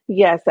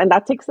 Yes, and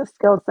that takes a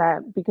skill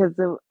set because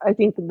I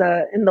think in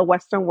the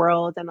Western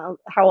world and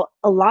how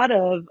a lot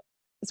of,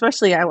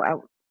 especially I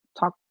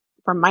talk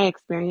from my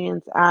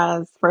experience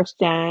as first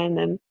gen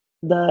and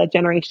the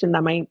generation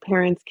that my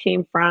parents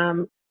came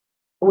from,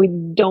 we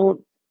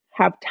don't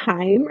have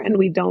time and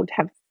we don't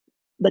have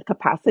the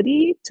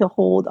capacity to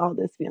hold all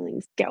these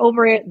feelings. Get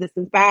over it. This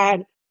is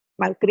bad.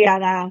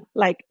 Malcriada.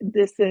 Like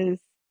this is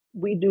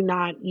we do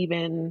not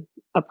even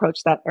approach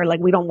that, or like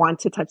we don't want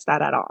to touch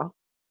that at all.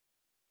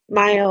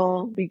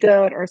 Smile, be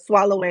good, or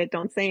swallow it,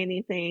 don't say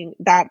anything.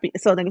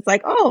 So then it's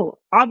like, oh,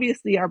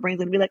 obviously our brain's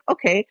gonna be like,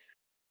 okay,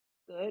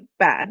 good,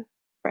 bad,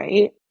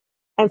 right?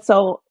 And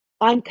so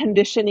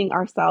unconditioning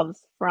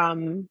ourselves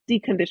from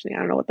deconditioning, I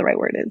don't know what the right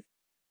word is,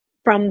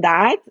 from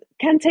that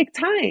can take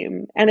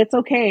time and it's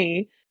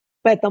okay.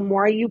 But the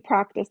more you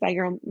practice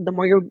that, the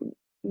more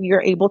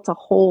you're able to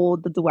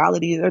hold the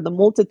dualities or the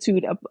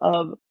multitude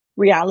of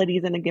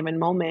realities in a given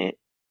moment.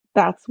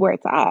 That's where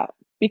it's at,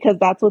 because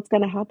that's what's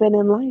going to happen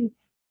in life.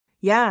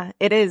 Yeah,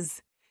 it is.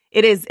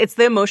 It is. It's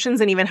the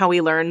emotions, and even how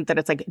we learn that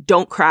it's like,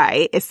 don't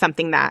cry is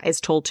something that is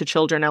told to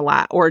children a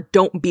lot, or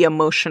don't be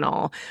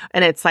emotional.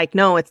 And it's like,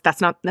 no, that's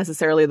not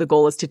necessarily the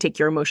goal, is to take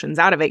your emotions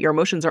out of it. Your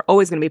emotions are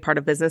always going to be part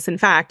of business. In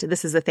fact,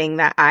 this is a thing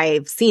that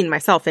I've seen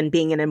myself in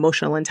being an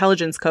emotional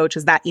intelligence coach,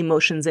 is that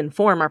emotions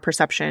inform our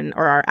perception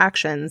or our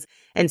actions.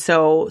 And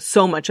so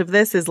much of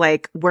this is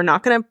like, we're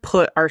not going to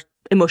put our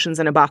emotions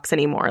in a box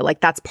anymore.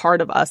 Like, that's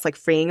part of us, like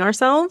freeing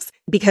ourselves.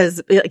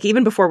 Because like,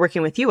 even before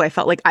working with you, I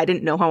felt like I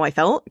didn't know how I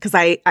felt, because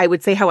I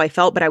would say how I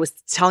felt, but I was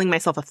telling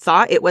myself a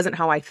thought. It wasn't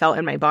how I felt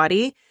in my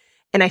body.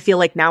 And I feel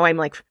like now I'm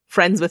like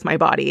friends with my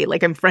body.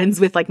 Like, I'm friends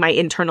with like my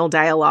internal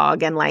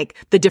dialogue and like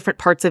the different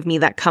parts of me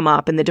that come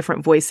up and the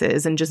different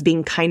voices, and just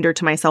being kinder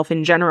to myself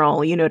in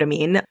general. You know what I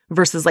mean?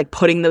 Versus like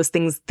putting those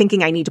things,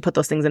 thinking I need to put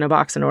those things in a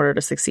box in order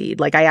to succeed.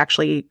 Like, I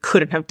actually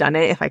couldn't have done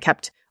it if I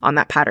kept on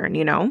that pattern,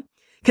 you know?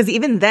 Because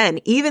even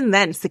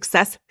then,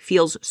 success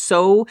feels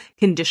so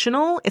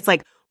conditional. It's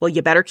like, well,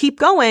 you better keep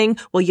going.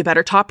 Well, you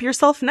better top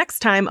yourself next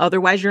time.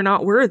 Otherwise, you're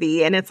not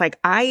worthy. And it's like,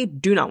 I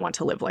do not want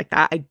to live like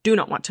that. I do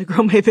not want to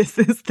grow my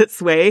business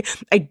this way.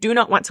 I do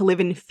not want to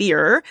live in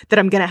fear that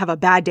I'm going to have a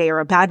bad day or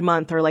a bad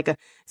month or like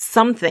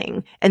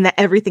something, and that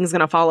everything's going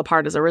to fall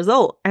apart as a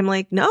result. I'm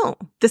like, no,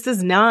 this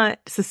is not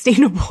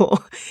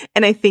sustainable.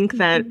 And I think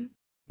that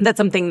that's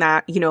something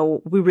that, you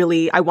know,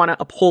 I want to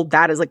uphold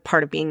that as like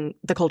part of being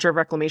the culture of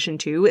reclamation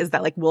too, is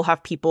that like we'll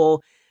have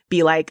people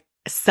be like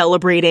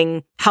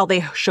celebrating how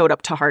they showed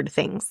up to hard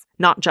things,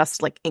 not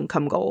just like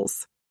income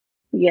goals.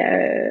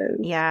 Yes.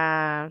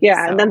 Yeah.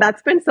 Yeah. And then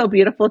that's been so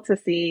beautiful to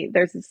see.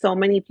 There's so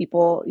many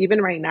people, even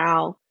right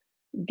now,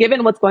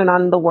 given what's going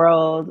on in the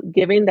world,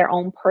 given their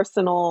own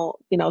personal,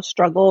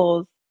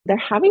 struggles, they're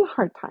having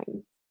hard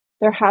times.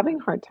 They're having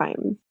hard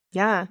times.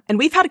 Yeah. And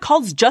we've had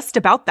calls just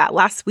about that.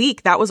 Last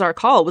week, that was our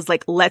call, was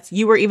like,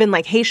 you were even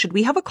like, hey, should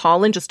we have a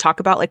call and just talk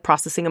about like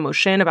processing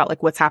emotion, about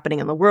like what's happening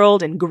in the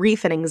world and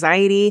grief and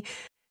anxiety?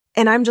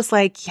 And I'm just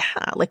like,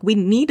 yeah, like we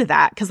need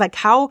that. Cause like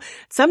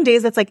some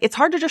days it's like, it's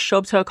hard to just show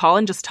up to a call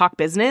and just talk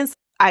business.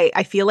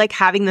 I feel like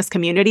having this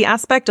community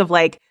aspect of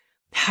like,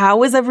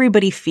 how is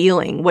everybody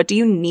feeling? What do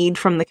you need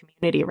from the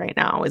community right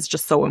now is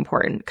just so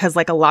important. Cause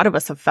like a lot of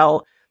us have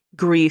felt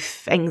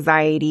grief,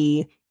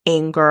 anxiety,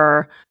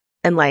 anger,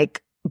 and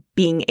like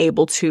being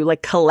able to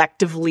like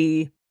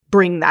collectively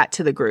bring that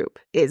to the group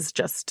is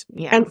just,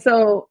 yeah.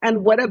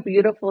 And what a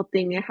beautiful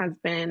thing it has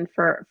been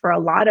for a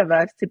lot of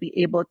us to be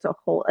able to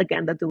hold,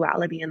 again, the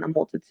duality and the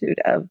multitude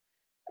of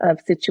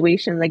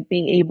situations, like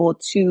being able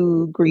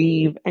to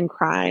grieve and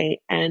cry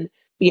and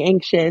be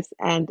anxious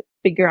and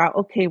figure out,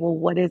 okay, well,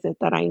 what is it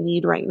that I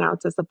need right now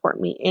to support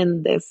me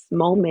in this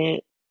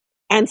moment,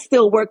 and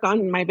still work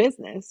on my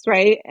business,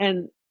 right?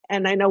 And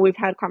I know we've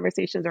had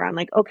conversations around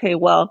like, okay,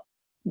 well,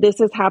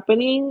 this is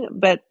happening,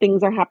 but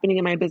things are happening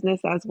in my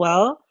business as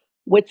well.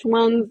 Which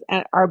ones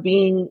are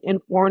being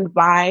informed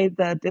by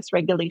the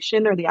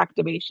dysregulation or the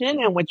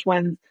activation, and which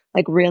ones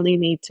like really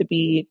need to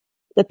be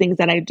the things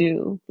that I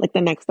do, like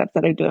the next steps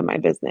that I do in my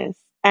business.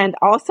 And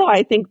also,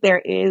 I think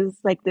there is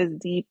like this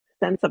deep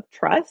sense of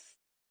trust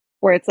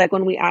where it's like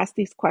when we ask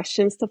these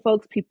questions to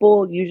folks,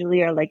 people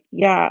usually are like,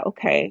 yeah,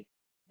 okay.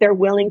 They're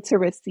willing to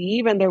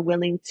receive and they're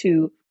willing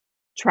to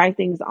try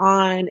things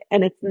on.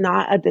 And it's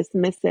not a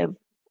dismissive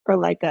or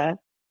like a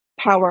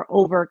power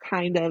over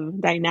kind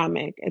of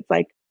dynamic. It's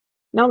like,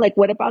 no, like,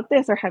 what about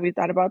this? Or have you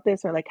thought about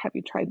this? Or like, have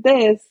you tried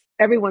this?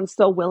 Everyone's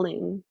so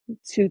willing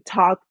to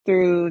talk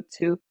through,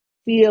 to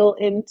feel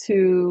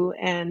into.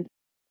 And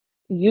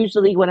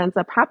usually what ends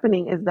up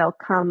happening is they'll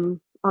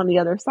come on the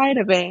other side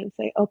of it and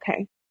say,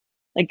 okay,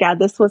 like, God,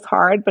 this was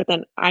hard, but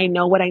then I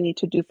know what I need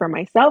to do for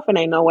myself and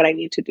I know what I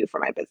need to do for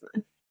my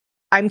business.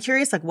 I'm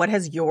curious, like, what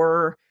has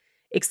your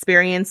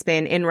experience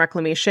been in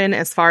reclamation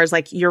as far as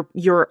like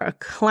you're a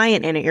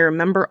client in it, you're a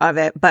member of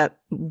it, but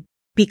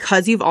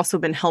because you've also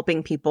been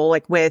helping people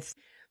like with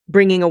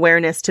bringing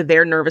awareness to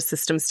their nervous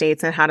system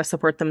states and how to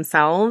support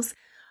themselves,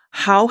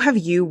 how have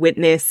you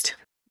witnessed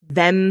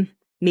them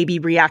maybe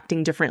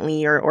reacting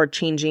differently or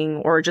changing,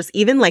 or just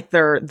even like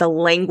the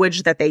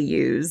language that they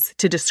use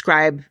to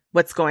describe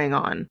what's going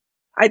on?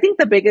 I think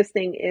the biggest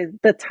thing is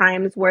the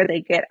times where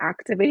they get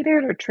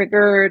activated or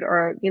triggered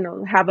or,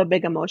 have a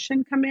big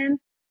emotion come in,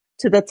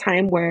 to the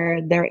time where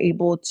they're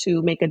able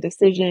to make a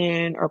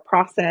decision or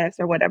process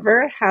or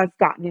whatever has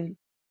gotten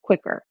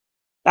quicker.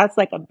 That's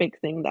like a big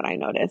thing that I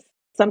noticed.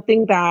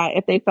 Something that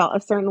if they felt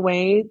a certain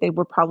way, they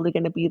were probably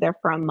going to be there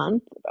for a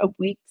month, of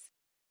weeks.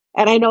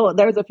 And I know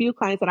there's a few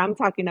clients that I'm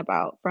talking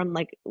about from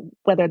like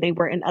whether they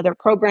were in other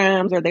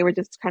programs or they were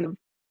just kind of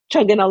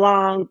chugging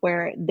along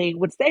where they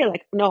would say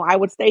like, no, I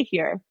would stay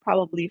here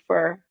probably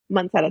for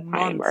months at a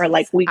time or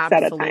like Months. weeks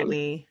at a time.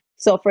 Absolutely.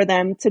 So for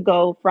them to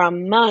go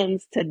from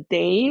months to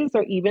days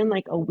or even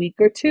like a week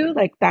or two,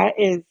 like that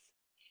is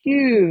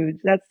huge.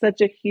 That's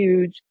such a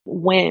huge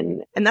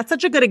win. And that's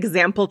such a good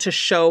example to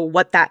show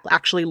what that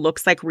actually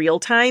looks like real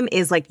time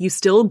is like you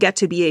still get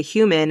to be a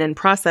human and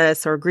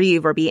process or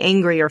grieve or be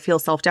angry or feel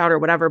self-doubt or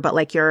whatever, but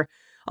like you're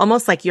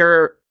almost like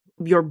your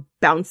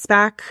bounce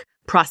back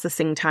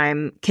processing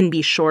time can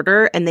be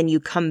shorter and then you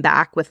come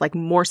back with like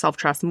more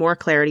self-trust, more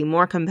clarity,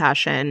 more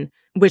compassion,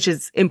 which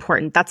is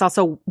important. That's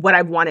also what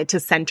I've wanted to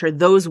center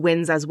those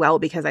wins as well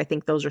because I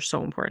think those are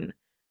so important.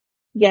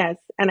 Yes.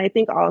 And I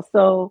think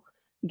also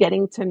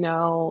getting to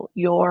know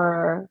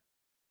your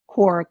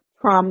core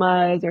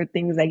traumas or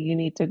things that you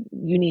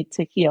need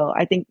to heal.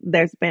 I think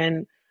there's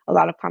been a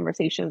lot of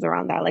conversations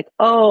around that like,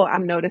 oh,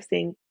 I'm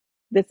noticing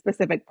this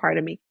specific part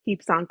of me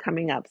keeps on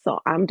coming up. So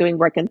I'm doing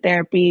work in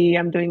therapy,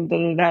 I'm doing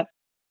da, da,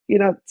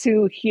 da,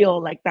 to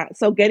heal like that.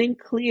 So getting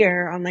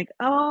clear on like,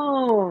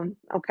 oh,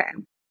 okay,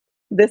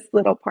 this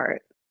little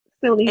part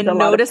still needs a And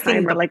lot of noticing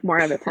time or the like more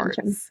of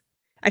attention. parts.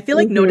 I feel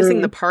like noticing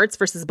Mm-hmm. the parts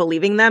versus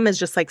believing them is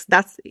just like,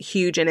 that's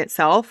huge in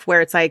itself,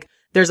 where it's like,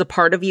 there's a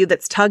part of you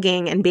that's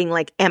tugging and being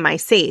like, am I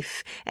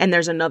safe? And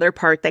there's another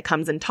part that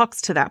comes and talks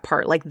to that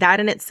part. Like that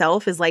in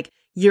itself is like,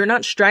 you're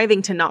not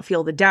striving to not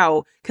feel the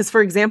doubt. Cause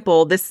for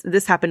example, this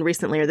happened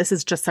recently, or this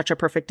is just such a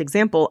perfect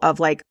example of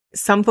like,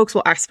 some folks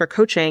will ask for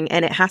coaching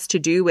and it has to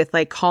do with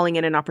like calling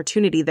in an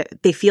opportunity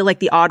that they feel like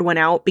the odd one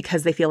out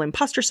because they feel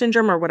imposter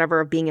syndrome or whatever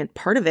of being a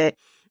part of it.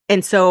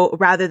 And so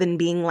rather than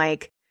being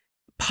like,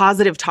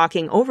 positive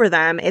talking over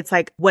them, it's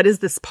like, what is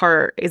this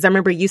part? Is I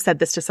remember you said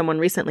this to someone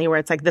recently where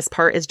it's like, this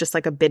part is just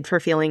like a bid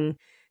for feeling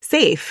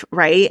safe,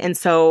 right? And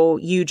so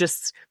you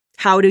just,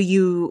 how do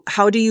you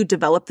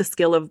develop the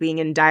skill of being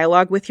in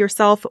dialogue with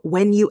yourself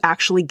when you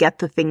actually get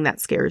the thing that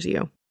scares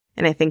you?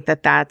 And I think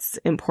that that's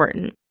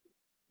important.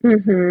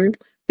 Mm-hmm.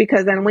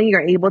 Because then when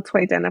you're able to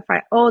identify,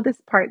 oh, this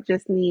part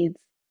just needs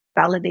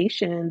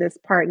validation, this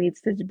part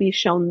needs to be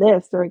shown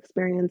this or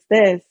experience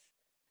this,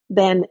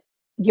 then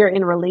you're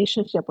in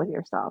relationship with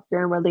yourself.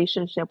 You're in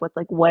relationship with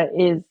like what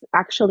is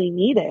actually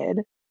needed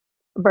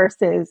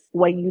versus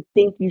what you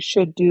think you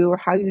should do or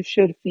how you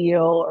should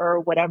feel or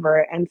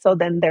whatever. And so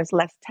then there's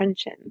less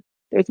tension.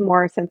 There's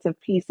more sense of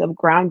peace, of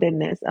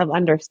groundedness, of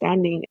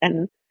understanding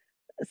and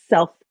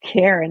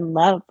self-care and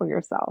love for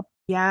yourself.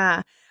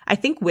 Yeah. I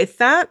think with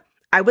that,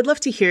 I would love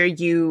to hear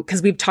you,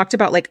 because we've talked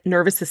about like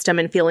nervous system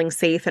and feeling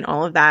safe and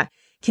all of that.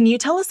 Can you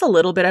tell us a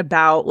little bit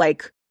about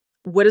like,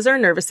 what is our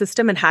nervous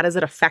system and how does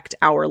it affect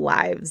our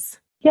lives?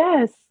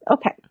 Yes.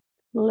 Okay.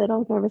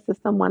 Little nervous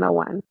system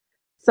 101.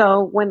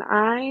 So when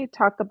I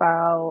talk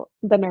about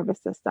the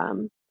nervous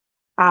system,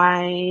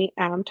 I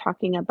am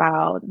talking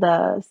about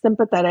the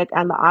sympathetic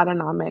and the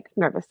autonomic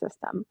nervous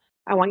system.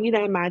 I want you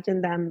to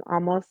imagine them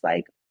almost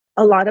like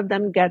a lot of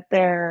them get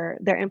their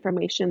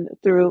information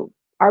through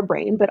our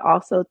brain, but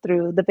also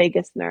through the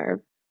vagus nerve.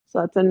 So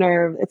it's a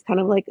nerve, it's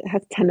kind of like it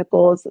has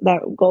tentacles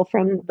that go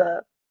from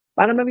the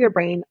bottom of your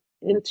brain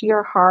into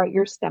your heart,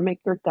 your stomach,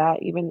 your gut,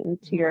 even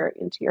into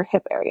your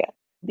hip area.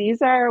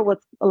 These are what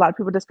a lot of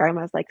people describe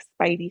as like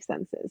spidey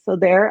senses. So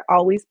they're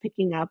always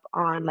picking up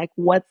on like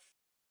what's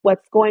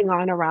going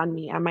on around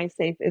me. Am I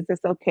safe? Is this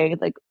okay?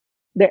 Like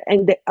there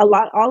and the, a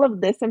lot all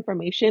of this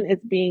information is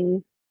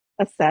being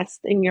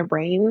assessed in your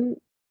brain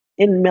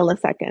in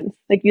milliseconds.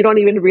 Like you don't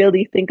even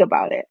really think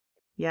about it.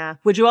 Yeah.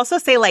 Would you also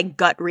say like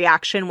gut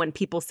reaction when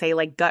people say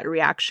like gut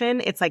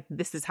reaction? It's like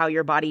this is how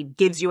your body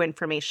gives you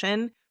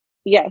information.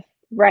 Yes,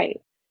 right.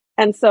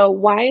 And so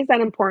why is that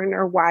important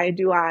or why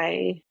do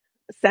I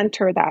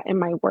center that in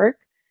my work?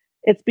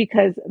 It's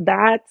because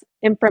that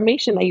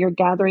information that you're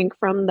gathering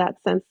from that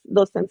sense,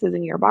 those senses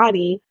in your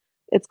body,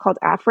 it's called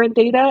afferent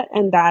data,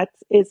 and that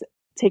is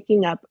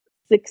taking up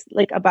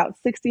like about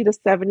 60 to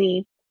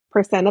 70%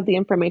 of the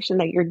information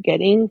that you're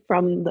getting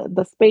from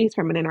the space,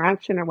 from an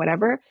interaction or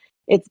whatever.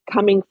 It's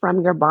coming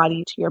from your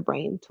body to your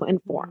brain to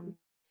inform.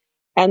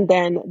 And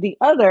then the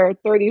other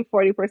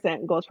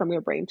 30-40% goes from your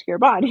brain to your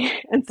body.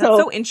 And That's so,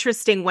 so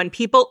interesting. When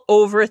people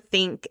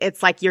overthink,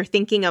 it's like you're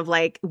thinking of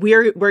like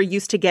we're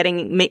used to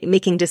getting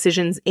making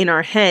decisions in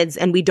our heads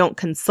and we don't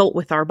consult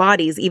with our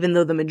bodies, even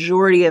though the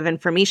majority of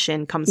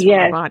information comes from our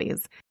yes,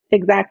 bodies.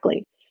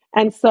 exactly.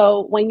 And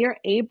so when you're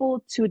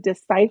able to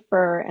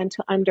decipher and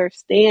to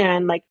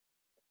understand, like,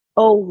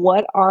 oh,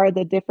 what are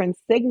the different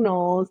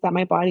signals that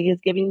my body is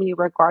giving me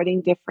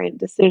regarding different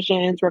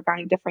decisions,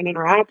 regarding different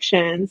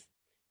interactions,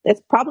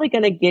 that's probably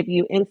going to give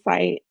you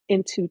insight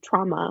into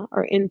trauma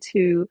or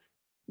into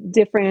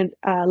different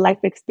life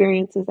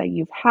experiences that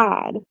you've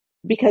had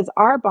because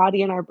our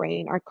body and our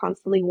brain are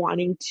constantly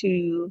wanting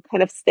to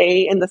kind of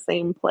stay in the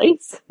same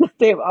place that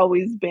they've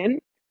always been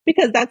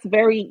because that's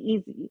very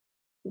easy.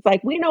 It's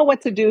like, we know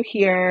what to do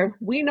here.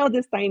 We know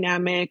this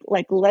dynamic.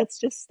 Like, let's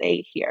just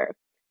stay here.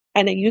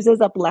 And it uses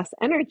up less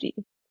energy.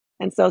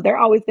 And so they're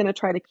always going to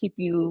try to keep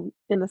you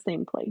in the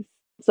same place.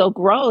 So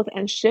growth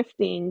and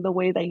shifting the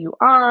way that you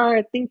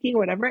are thinking,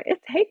 whatever, it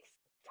takes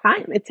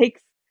time. It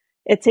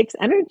takes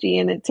energy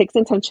and it takes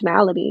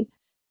intentionality.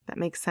 That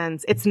makes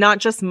sense. It's not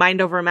just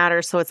mind over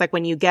matter. So it's like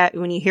when you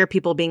hear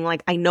people being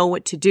like, I know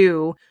what to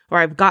do, or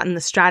I've gotten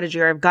the strategy,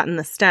 or I've gotten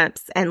the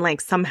steps, and like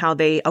somehow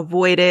they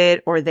avoid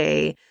it, or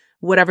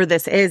whatever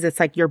this is, it's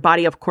like your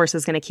body, of course,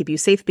 is going to keep you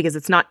safe because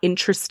it's not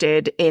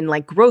interested in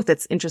like growth.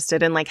 It's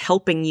interested in like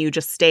helping you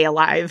just stay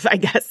alive, I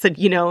guess.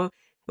 And,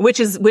 which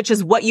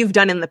is what you've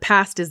done in the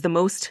past is the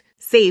most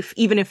safe,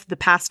 even if the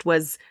past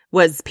was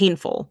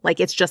painful. Like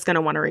it's just going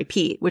to want to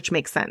repeat, which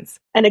makes sense.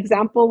 An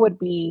example would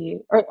be,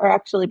 or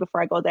actually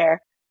before I go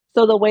there,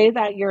 so the way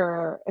that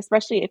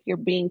especially if you're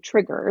being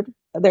triggered,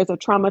 there's a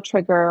trauma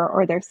trigger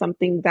or there's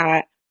something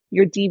that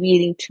you're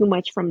deviating too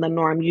much from the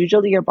norm.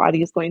 Usually your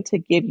body is going to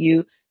give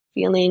you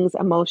feelings,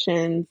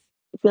 emotions,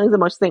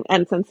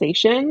 and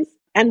sensations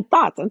and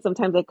thoughts. And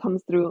sometimes it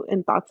comes through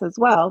in thoughts as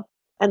well.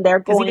 And they're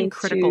Because even going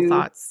critical to,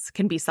 thoughts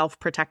can be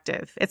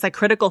self-protective. It's like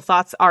critical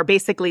thoughts are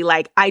basically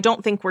like, I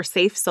don't think we're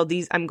safe, so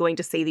I'm going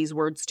to say these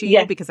words to you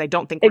yes, because I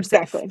don't think we're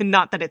safe. exactly.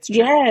 Not that it's true.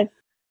 Yes,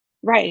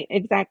 right,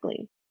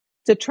 exactly.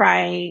 To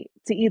try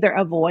to either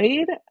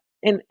avoid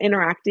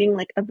interacting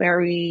like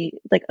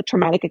a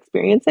traumatic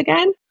experience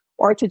again,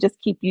 or to just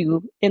keep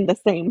you in the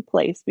same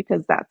place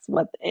because that's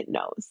what it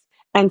knows.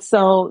 And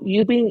so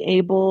you being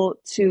able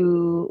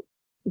to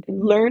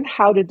learn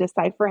how to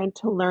decipher and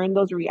to learn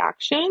those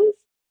reactions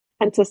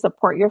and to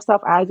support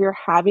yourself as you're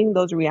having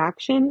those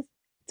reactions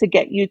to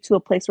get you to a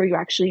place where you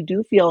actually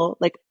do feel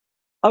like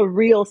a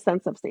real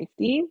sense of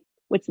safety,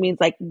 which means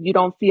like you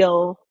don't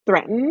feel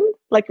threatened,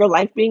 like your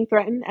life being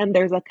threatened, and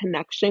there's a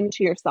connection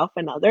to yourself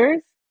and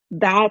others.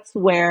 That's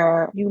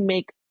where you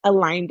make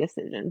aligned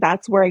decision.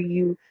 That's where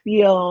you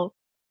feel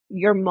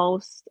your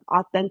most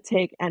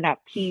authentic and at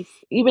peace.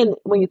 Even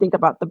when you think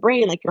about the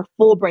brain, like your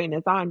full brain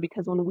is on,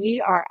 because when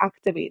we are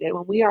activated,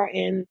 when we are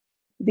in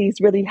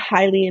these really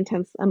highly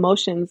intense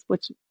emotions,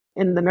 which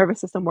in the nervous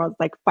system world is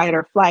like fight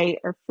or flight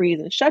or freeze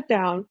and shut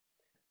down,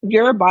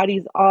 your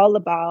body's all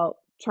about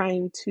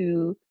trying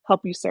to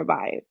help you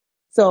survive.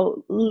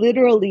 So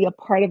literally a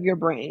part of your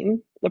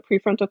brain, the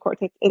prefrontal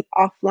cortex, is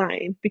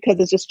offline because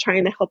it's just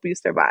trying to help you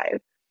survive.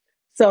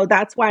 So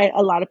that's why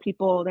a lot of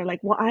people, they're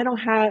like, well,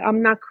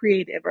 I'm not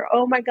creative, or,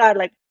 oh my God,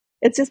 like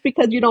it's just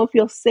because you don't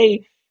feel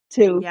safe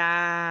to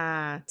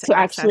Yeah, to to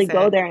actually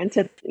access go it. there and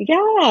to,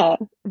 yeah.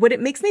 What it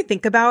makes me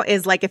think about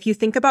is like if you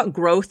think about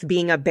growth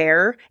being a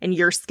bear and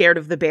you're scared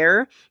of the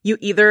bear,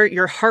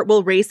 your heart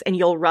will race and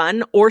you'll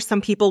run, or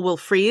some people will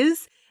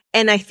freeze.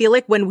 And I feel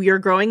like when we are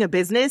growing a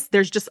business,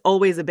 there's just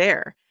always a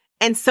bear.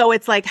 And so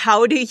it's like,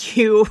 how do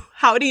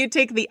you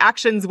take the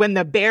actions when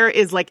the bear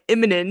is like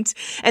imminent?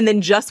 And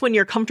then just when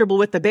you're comfortable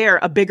with the bear,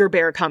 a bigger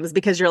bear comes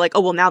because you're like, oh,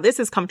 well, now this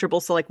is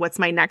comfortable. So like, what's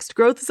my next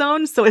growth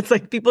zone? So it's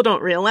like people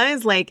don't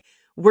realize like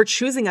we're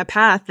choosing a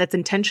path that's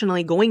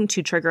intentionally going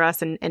to trigger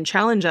us and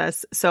challenge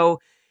us. So,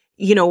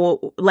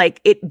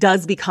 like it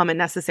does become a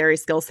necessary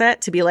skill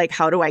set to be like,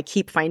 how do I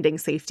keep finding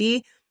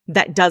safety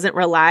that doesn't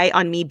rely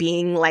on me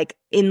being like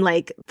in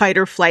like fight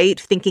or flight,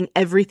 thinking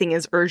everything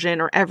is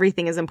urgent or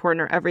everything is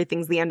important or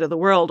everything's the end of the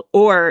world,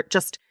 or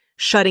just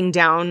shutting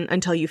down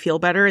until you feel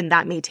better. And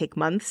that may take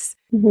months.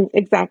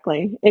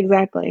 Exactly,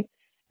 exactly.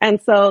 And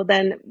so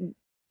then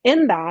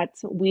in that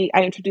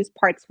I introduced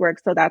parts work.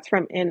 So that's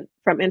from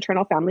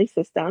internal family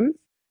systems.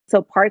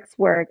 So parts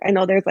work, I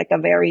know there's like a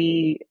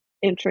very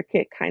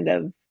intricate kind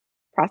of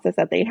process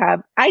that they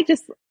have.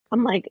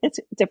 I'm like, it's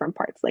different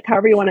parts, like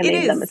however you want to It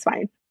name them, is. it's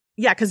fine.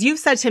 Yeah, because you've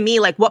said to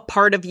me, like, what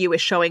part of you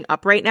is showing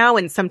up right now?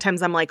 And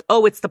sometimes I'm like,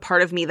 oh, it's the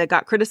part of me that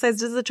got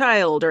criticized as a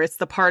child, or it's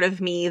the part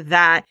of me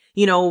that,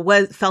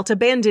 felt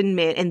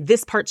abandonment, and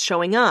this part's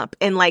showing up.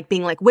 And like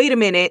being like, wait a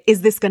minute,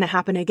 is this going to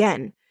happen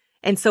again?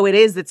 And so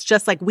it's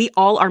just like we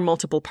all are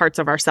multiple parts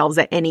of ourselves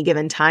at any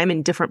given time,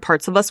 and different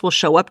parts of us will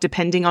show up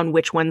depending on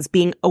which one's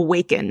being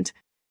awakened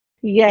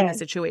in the Yes,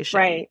 situation.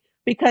 right.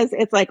 Because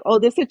it's like, oh,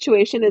 this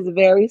situation is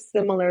very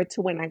similar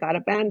to when I got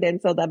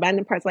abandoned. So the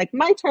abandoned part's like,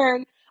 my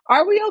turn.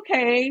 Are we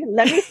okay?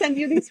 Let me send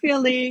you these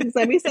feelings.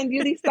 Let me send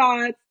you these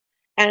thoughts.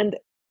 And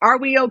are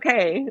we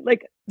okay?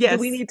 Like, do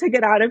we Yes. need to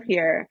get out of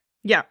here?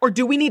 Yeah. Or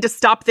do we need to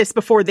stop this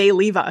before they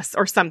leave us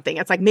or something?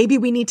 It's like, maybe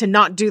we need to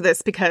not do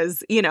this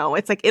because,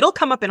 it's like, it'll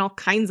come up in all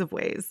kinds of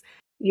ways.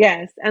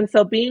 Yes. And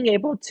so being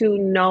able to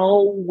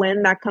know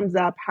when that comes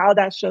up, how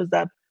that shows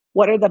up,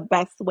 what are the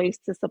best ways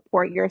to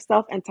support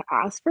yourself and to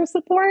ask for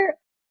support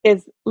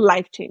is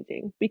life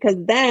changing, because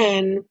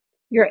then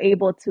you're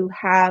able to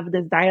have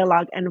this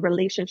dialogue and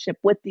relationship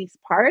with these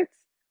parts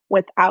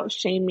without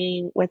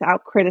shaming,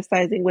 without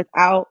criticizing,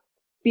 without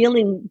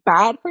feeling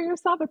bad for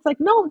yourself. It's like,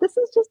 no, this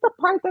is just a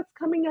part that's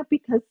coming up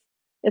because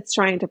it's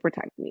trying to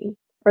protect me.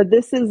 Or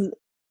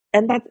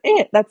and that's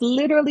it. That's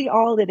literally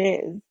all it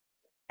is.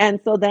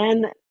 And so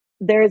then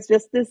there's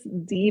just this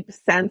deep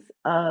sense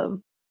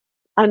of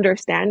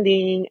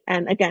understanding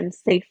and, again,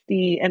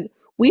 safety. And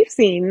we've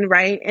seen,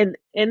 right,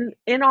 in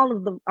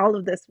all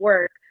of this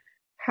work,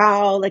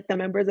 how like the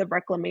members of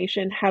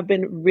Reclamation have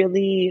been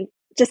really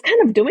just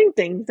kind of doing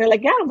things. They're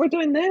like, yeah, we're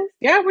doing this.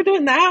 Yeah, we're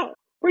doing that.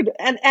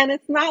 And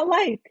it's not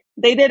like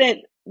they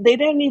didn't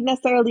need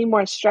necessarily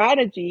more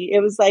strategy. It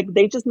was like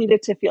they just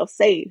needed to feel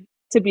safe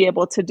to be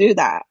able to do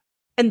that.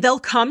 And they'll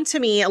come to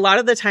me a lot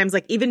of the times,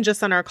 like even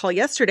just on our call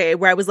yesterday,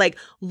 where I was like,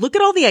 look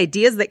at all the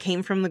ideas that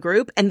came from the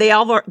group, and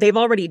they've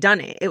already done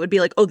it. It would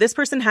be like, oh, this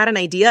person had an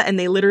idea and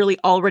they literally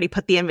already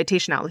put the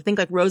invitation out. I think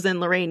like Rosa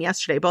and Lorraine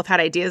yesterday both had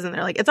ideas and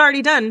they're like, it's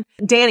already done.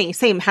 Danny,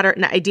 same, had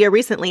an idea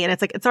recently and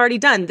it's like, it's already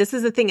done. This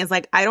is the thing, is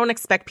like, I don't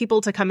expect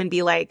people to come and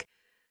be like,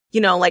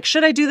 like,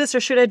 should I do this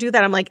or should I do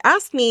that? I'm like,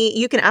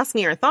 you can ask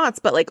me your thoughts,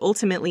 but like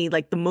ultimately,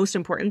 like the most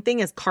important thing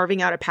is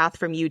carving out a path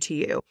from you to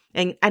you.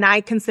 And I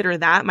consider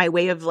that my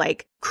way of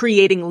like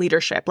creating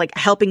leadership, like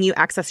helping you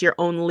access your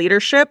own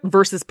leadership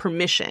versus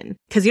permission,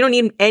 because you don't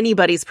need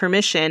anybody's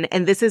permission.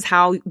 And this is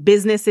how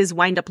businesses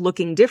wind up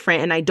looking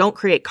different. And I don't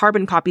create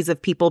carbon copies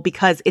of people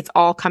because it's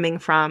all coming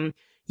from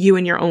you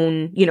and your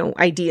own,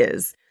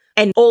 ideas.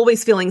 And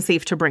always feeling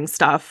safe to bring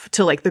stuff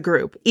to like the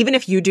group. Even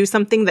if you do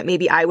something that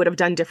maybe I would have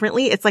done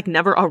differently, it's like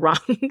never a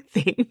wrong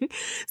thing.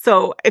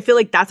 So I feel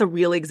like that's a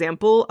real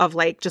example of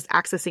like just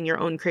accessing your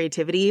own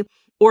creativity,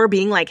 or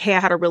being like, hey, I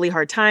had a really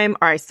hard time,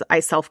 or I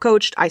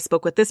self-coached, I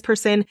spoke with this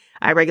person,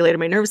 I regulated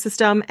my nervous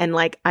system, and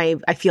like I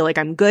feel like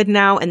I'm good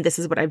now, and this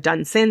is what I've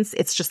done since.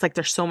 It's just like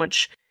there's so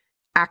much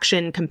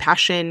action,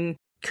 compassion,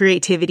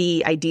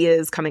 creativity,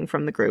 ideas coming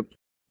from the group.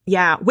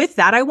 Yeah. With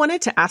that, I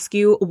wanted to ask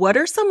you, what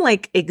are some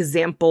like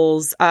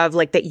examples of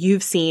like that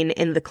you've seen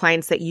in the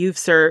clients that you've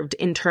served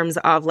in terms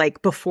of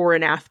like before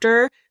and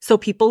after? So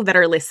people that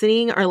are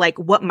listening are like,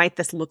 what might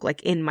this look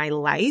like in my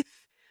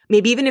life?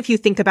 Maybe even if you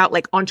think about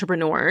like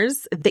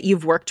entrepreneurs that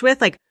you've worked with,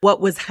 like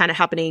what was kind of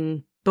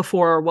happening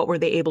before, or what were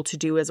they able to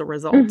do as a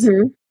result?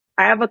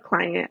 I have a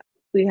client.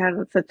 We had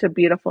such a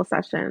beautiful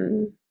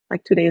session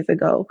like 2 days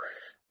ago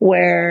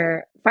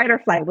where fight or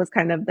flight was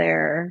kind of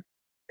their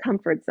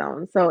comfort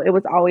zone. So it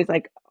was always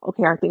like,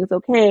 okay, are things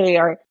okay?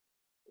 Or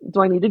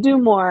do I need to do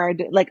more?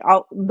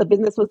 The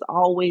business was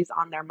always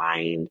on their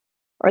mind.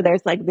 Or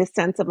there's like this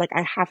sense of like,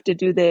 I have to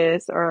do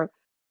this, or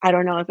I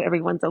don't know if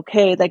everyone's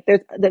okay. Like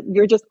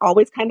you're just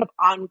always kind of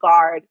on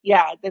guard.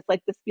 Yeah. There's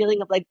like this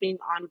feeling of like being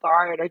on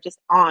guard, or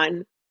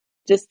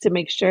just to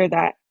make sure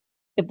that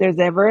if there's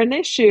ever an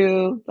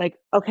issue, like,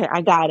 okay,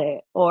 I got it.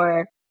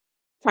 Or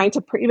trying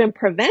to even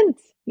prevent,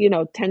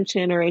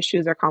 tension or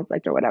issues or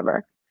conflict or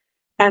whatever.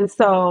 And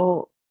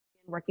so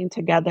working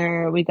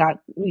together, we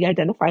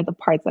identified the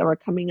parts that were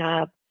coming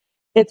up.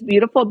 It's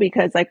beautiful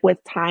because like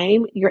with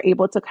time, you're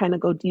able to kind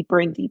of go deeper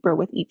and deeper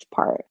with each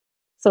part.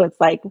 So it's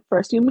like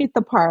first you meet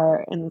the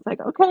part and it's like,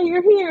 okay,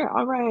 you're here.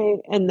 All right.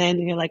 And then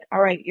you're like,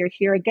 all right, you're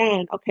here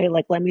again. Okay,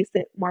 like let me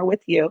sit more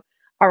with you.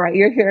 All right,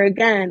 you're here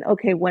again.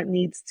 Okay, what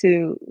needs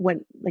to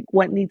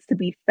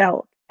be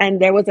felt?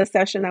 And there was a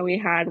session that we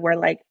had where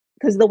like,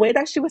 because the way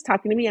that she was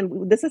talking to me,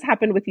 and this has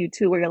happened with you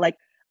too, where you're like,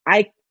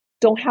 I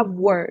don't have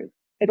words.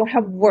 I don't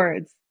have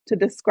words to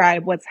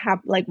describe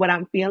like what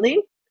I'm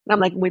feeling. And I'm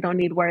like, we don't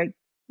need words.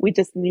 We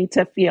just need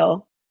to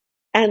feel.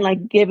 And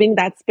like giving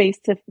that space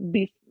to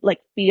be like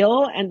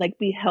feel and like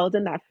be held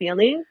in that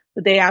feeling.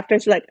 The day after,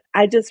 she's like,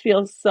 I just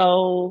feel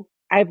so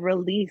I've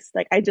released.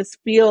 Like I just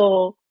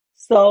feel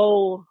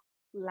so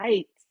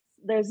light.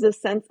 There's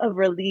this sense of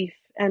relief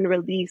and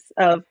release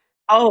of,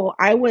 oh,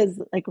 I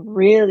was like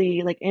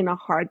really like in a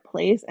hard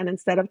place. And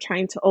instead of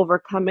trying to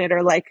overcome it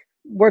or like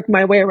work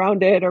my way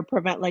around it or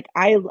prevent, like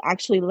I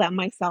actually let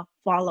myself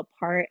fall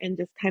apart and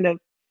just kind of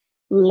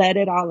let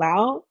it all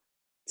out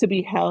to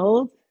be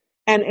held.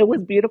 And it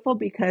was beautiful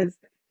because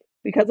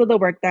of the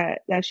work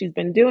that she's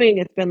been doing,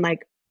 it's been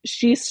like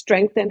she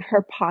strengthened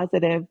her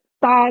positive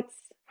thoughts,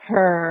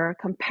 her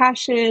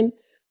compassion.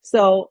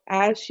 So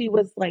as she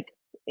was like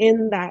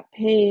in that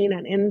pain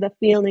and in the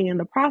feeling and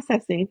the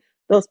processing,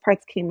 those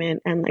parts came in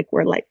and like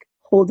were like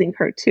holding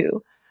her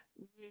too.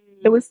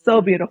 It was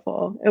so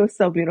beautiful. It was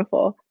so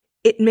beautiful.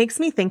 It makes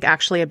me think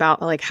actually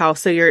about like how,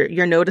 so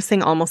you're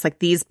noticing almost like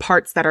these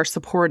parts that are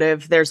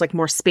supportive, there's like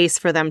more space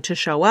for them to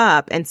show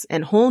up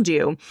and hold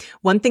you.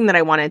 One thing that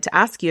I wanted to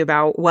ask you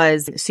about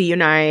was, so you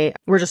and I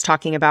were just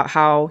talking about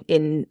how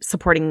in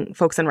supporting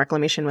folks in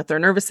reclamation with their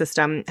nervous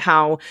system,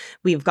 how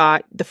we've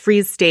got the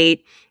freeze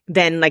state.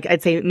 Then like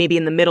I'd say maybe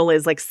in the middle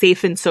is like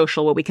safe and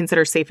social, what we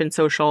consider safe and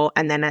social.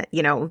 And then,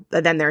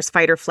 then there's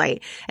fight or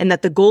flight. And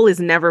that the goal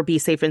is never be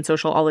safe and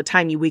social all the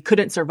time. We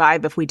couldn't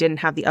survive if we didn't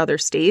have the other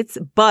states,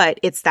 but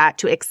it's that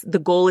the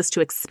goal is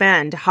to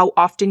expand how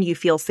often you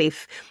feel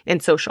safe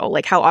and social.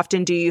 Like how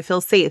often do you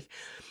feel safe?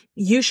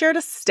 You shared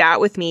a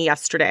stat with me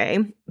yesterday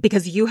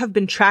because you have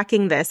been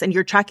tracking this, and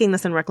you're tracking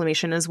this in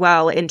reclamation as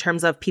well, in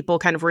terms of people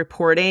kind of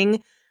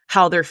reporting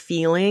how they're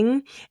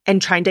feeling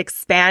and trying to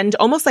expand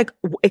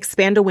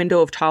a window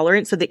of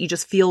tolerance so that you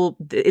just feel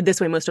this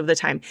way most of the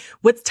time.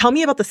 Tell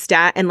me about the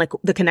stat and like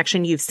the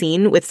connection you've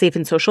seen with safe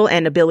and social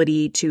and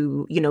ability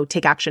to,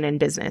 take action in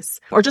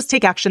business, or just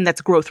take action that's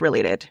growth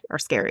related or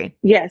scary.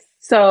 Yes.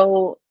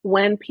 So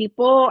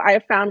I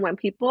found when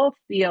people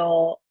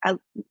feel at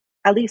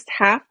least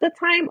half the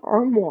time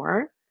or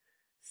more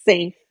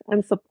safe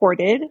and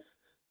supported,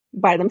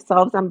 by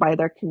themselves and by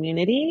their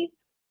community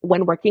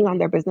when working on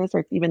their business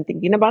or even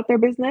thinking about their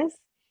business,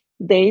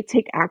 they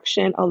take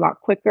action a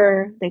lot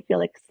quicker. They feel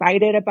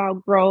excited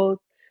about growth.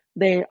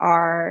 They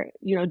are,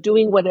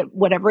 doing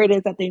whatever it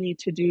is that they need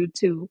to do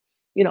to,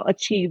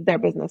 achieve their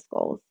business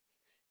goals.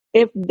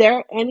 If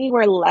they're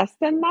anywhere less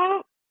than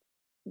that,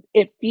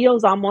 it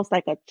feels almost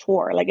like a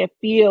chore. Like it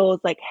feels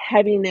like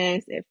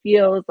heaviness. It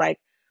feels like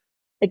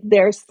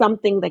there's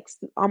something that's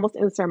almost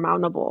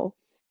insurmountable.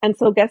 And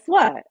so guess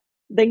what?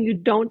 Then you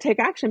don't take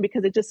action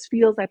because it just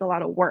feels like a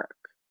lot of work.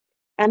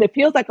 And it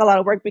feels like a lot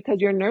of work because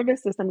your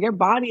nervous system, your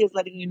body is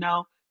letting you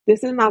know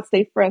this is not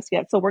safe for us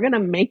yet. So we're going to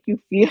make you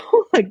feel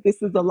like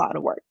this is a lot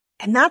of work.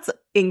 And that's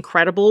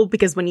incredible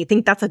because when you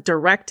think that's a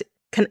direct,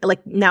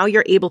 like now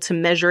you're able to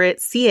measure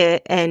it, see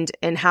it, and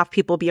have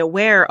people be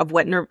aware of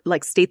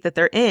what state that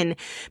they're in,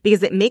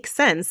 because it makes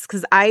sense.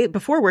 Because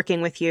before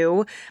working with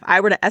you,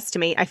 I were to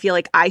estimate, I feel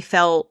like I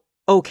felt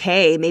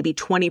okay maybe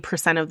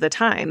 20% of the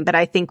time, but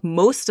I think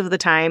most of the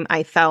time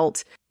I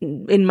felt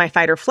in my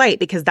fight or flight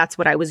because that's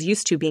what I was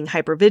used to, being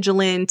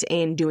hypervigilant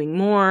and doing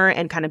more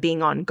and kind of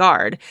being on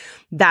guard,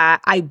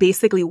 that I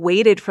basically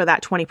waited for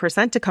that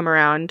 20% to come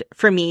around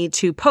for me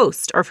to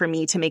post or for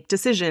me to make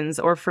decisions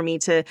or for me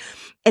to,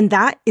 and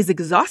that is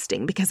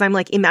exhausting because I'm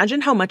like, imagine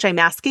how much I'm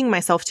asking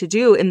myself to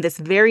do in this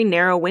very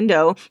narrow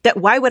window, that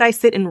why would I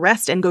sit and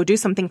rest and go do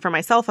something for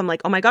myself? I'm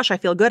like, oh my gosh, I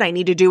feel good. I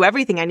need to do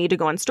everything. I need to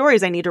go on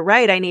stories. I need to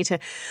write. I need to,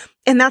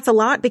 and that's a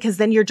lot because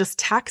then you're just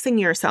taxing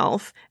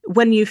yourself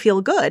when you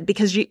feel good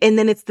and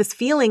then it's this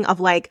feeling of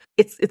like,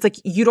 it's like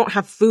you don't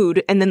have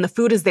food and then the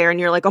food is there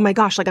and you're like, oh my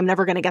gosh, like I'm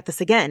never going to get this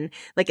again.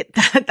 Like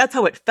that's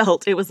how it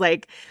felt. It was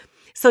like,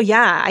 so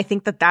yeah, I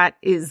think that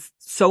is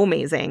so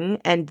amazing.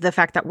 And the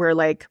fact that we're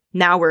like,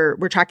 now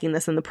we're tracking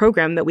this in the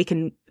program, that we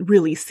can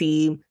really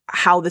see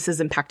how this is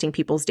impacting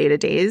people's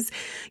day-to-days.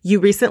 You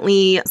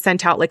recently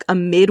sent out like a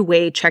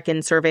midway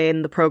check-in survey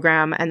in the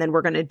program, and then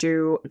we're going to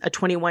do a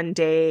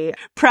 21-day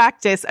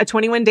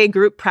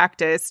group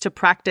practice to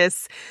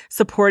practice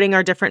supporting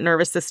our different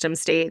nervous system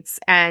states,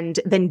 and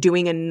then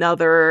doing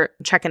another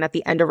check-in at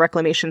the end of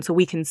reclamation so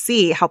we can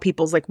see how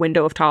people's like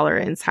window of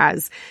tolerance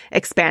has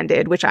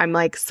expanded, which I'm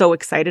like so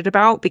excited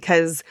about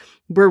because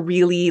we're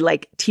really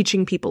like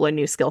teaching people a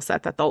new skill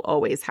set that they'll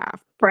always have.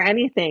 For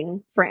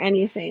anything.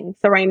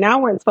 So right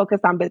now we're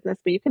focused on business,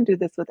 but you can do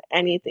this with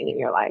anything in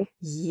your life.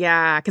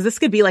 Yeah, because this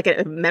could be like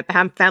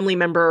a family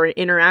member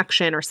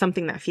interaction or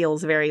something that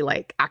feels very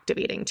like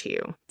activating to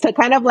you. To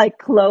kind of like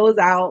close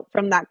out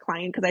from that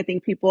client, because I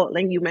think people,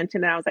 like you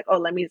mentioned it, I was like, oh,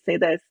 let me say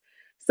this.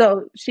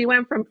 So she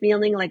went from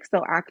feeling like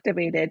so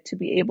activated to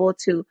be able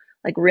to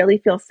like really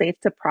feel safe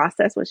to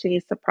process what she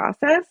needs to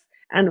process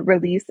and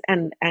release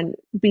and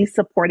be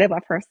supportive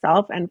of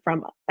herself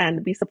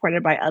and be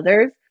supported by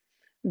others,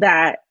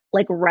 that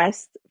like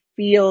rest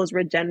feels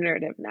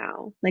regenerative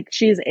now. Like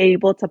she's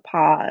able to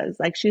pause,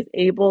 like she's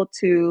able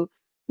to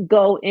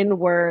go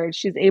inward.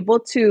 She's able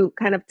to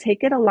kind of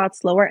take it a lot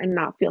slower and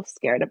not feel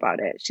scared about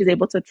it. She's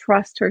able to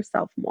trust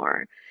herself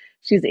more.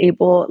 She's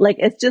able, like,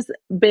 it's just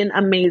been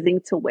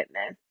amazing to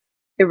witness.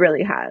 It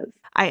really has.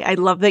 I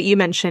love that you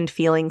mentioned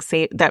feeling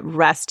safe, that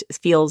rest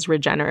feels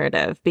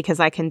regenerative, because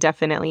I can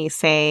definitely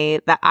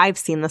say that I've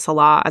seen this a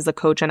lot as a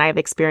coach and I've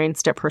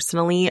experienced it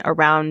personally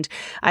around,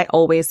 I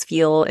always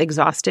feel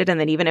exhausted. And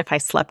then even if I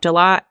slept a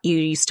lot,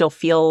 you still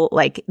feel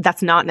like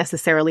that's not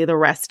necessarily the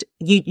rest.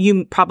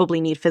 You probably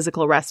need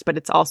physical rest, but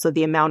it's also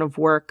the amount of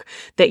work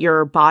that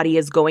your body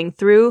is going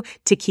through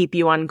to keep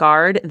you on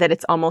guard, that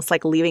it's almost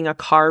like leaving a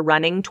car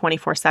running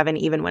 24/7,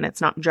 even when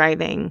it's not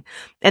driving.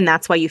 And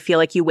that's why you feel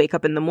like you wake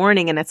up in the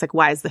morning and it's like,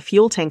 why is the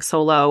fuel tank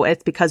so low?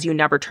 It's because you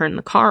never turn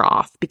the car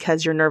off,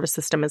 because your nervous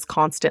system is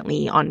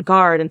constantly on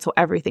guard. And so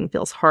everything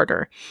feels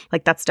harder.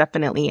 Like that's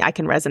definitely, I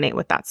can resonate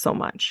with that so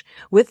much.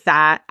 With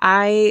that,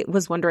 I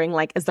was wondering,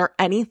 like, is there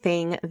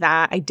anything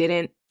that I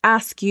didn't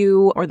ask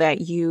you or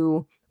that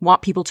you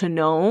want people to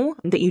know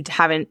that you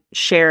haven't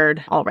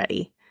shared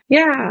already?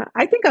 Yeah,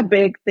 I think a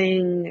big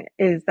thing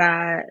is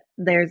that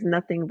there's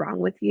nothing wrong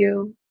with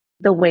you.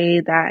 The way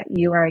that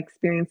you are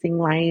experiencing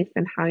life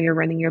and how you're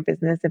running your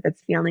business, if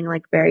it's feeling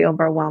like very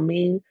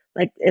overwhelming,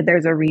 like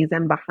there's a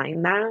reason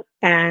behind that.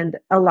 And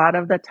a lot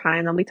of the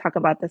time, and we talk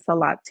about this a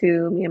lot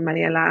too, me and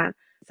Mariela,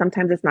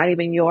 sometimes it's not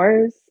even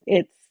yours.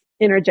 It's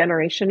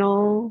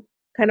intergenerational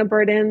kind of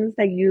burdens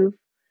that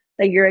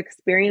you're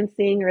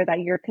experiencing or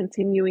that you're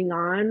continuing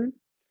on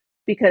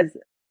because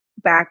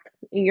back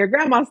in your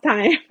grandma's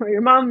time or your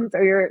mom's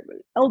or your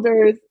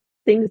elders,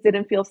 things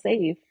didn't feel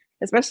safe,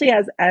 especially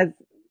as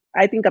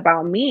I think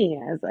about me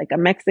as like a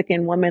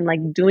Mexican woman,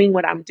 like doing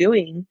what I'm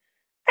doing.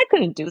 I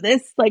couldn't do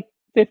this like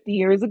 50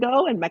 years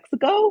ago in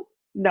Mexico.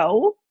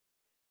 No.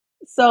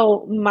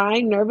 So my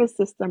nervous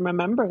system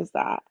remembers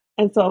that.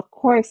 And so of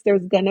course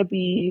there's gonna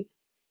be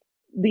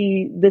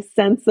the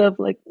sense of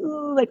like,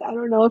 ooh, like I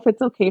don't know if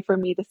it's okay for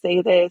me to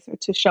say this or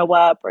to show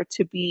up or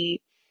to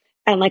be,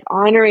 and like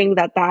honoring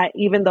that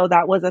even though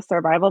that was a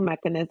survival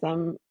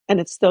mechanism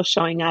and it's still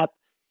showing up,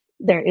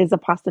 there is a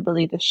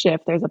possibility to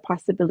shift. There's a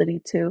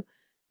possibility to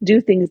do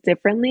things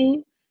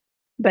differently.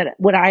 But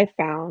what I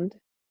found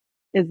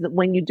is that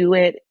when you do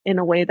it in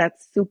a way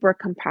that's super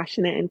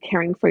compassionate and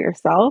caring for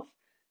yourself,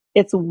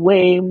 it's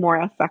way more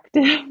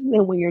effective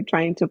than when you're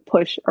trying to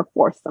push or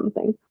force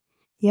something.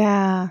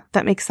 Yeah,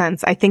 that makes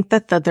sense. I think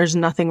that there's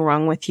nothing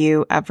wrong with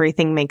you.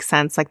 Everything makes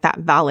sense. Like that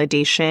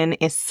validation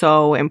is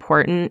so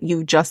important.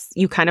 You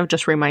kind of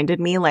just reminded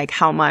me like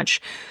how much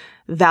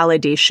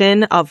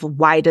validation of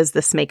why does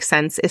this make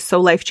sense is so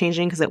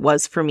life-changing, because it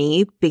was for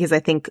me, because I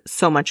think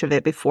so much of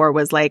it before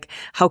was like,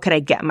 how could I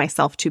get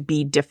myself to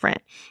be different?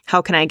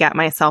 How can I get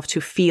myself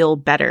to feel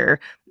better?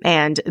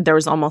 And there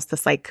was almost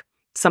this like,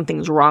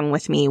 something's wrong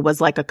with me was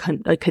like a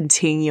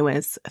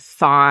continuous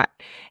thought.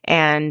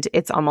 And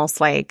it's almost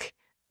like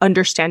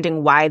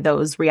understanding why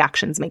those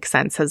reactions make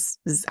sense is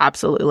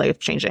absolutely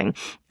life-changing.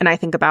 And I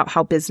think about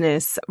how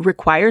business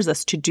requires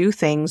us to do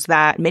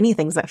many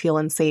things that feel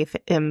unsafe,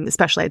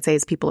 especially I'd say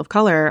as people of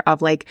color,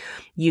 of like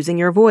using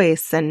your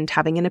voice and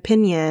having an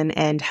opinion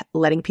and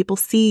letting people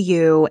see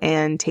you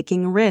and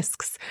taking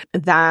risks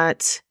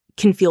that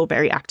can feel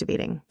very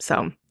activating.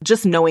 So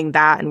just knowing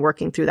that and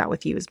working through that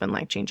with you has been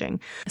life-changing.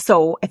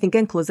 So I think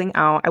in closing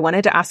out, I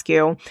wanted to ask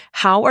you,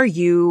 how are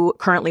you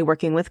currently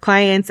working with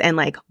clients, and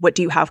like, what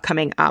do you have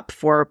coming up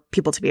for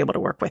people to be able to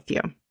work with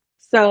you?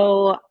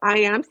 So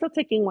I am still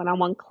taking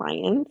one-on-one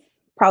clients,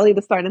 probably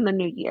to start in the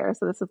new year.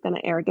 So this is going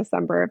to air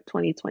December of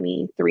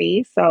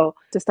 2023. So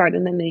to start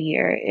in the new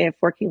year, if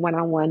working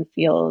one-on-one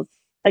feels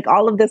like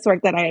all of this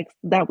work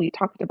that we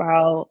talked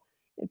about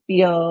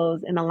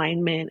feels in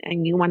alignment,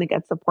 and you want to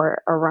get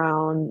support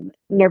around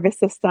nervous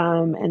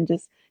system and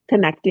just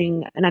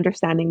connecting and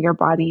understanding your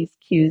body's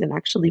cues and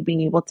actually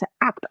being able to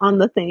act on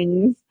the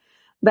things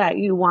that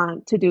you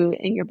want to do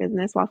in your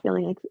business while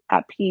feeling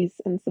at peace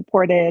and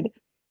supported,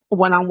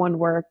 one-on-one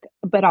work.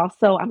 But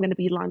also I'm going to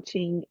be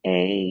launching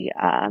a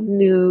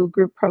new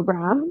group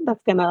program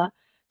that's going to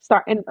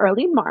start in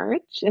early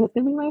March, and it's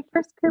going to be my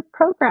first group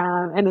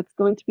program, and it's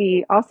going to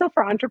be also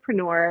for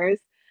entrepreneurs.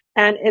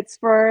 And it's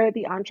for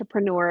the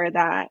entrepreneur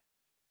that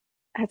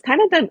has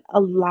kind of done a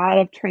lot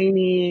of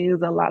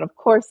trainings, a lot of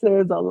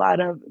courses, a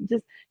lot of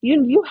just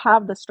you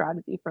have the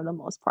strategy for the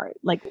most part,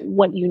 like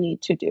what you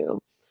need to do.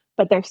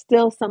 But there's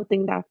still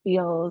something that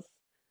feels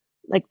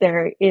like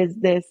there is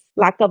this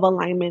lack of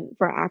alignment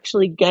for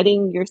actually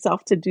getting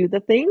yourself to do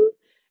the thing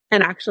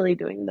and actually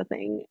doing the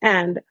thing.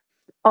 And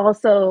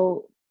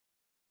also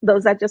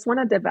those that just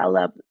want to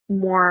develop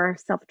more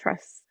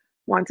self-trust,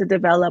 want to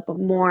develop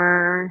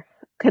more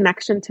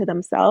connection to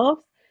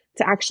themselves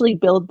to actually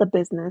build the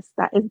business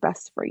that is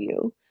best for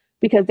you.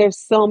 Because there's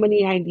so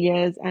many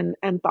ideas and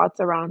thoughts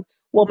around,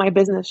 well, my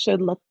business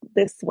should look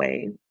this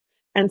way.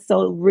 And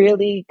so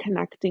really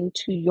connecting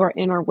to your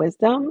inner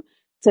wisdom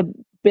to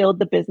build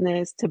the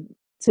business,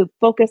 to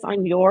focus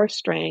on your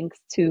strengths,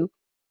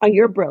 on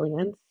your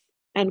brilliance,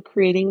 and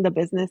creating the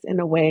business in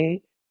a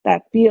way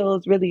that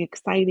feels really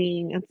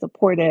exciting and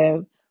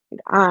supportive.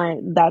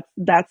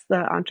 That's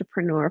the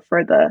entrepreneur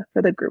for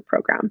the group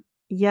program.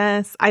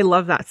 Yes, I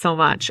love that so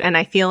much. And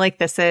I feel like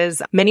this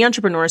is many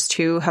entrepreneurs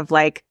too have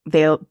like,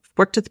 they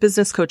worked with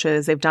business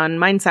coaches, they've done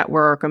mindset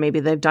work, or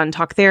maybe they've done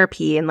talk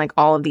therapy and like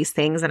all of these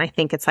things. And I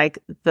think it's like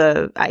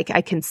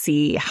I can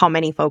see how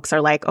many folks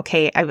are like,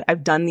 okay,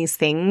 I've done these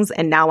things,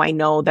 and now I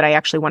know that I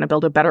actually want to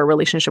build a better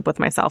relationship with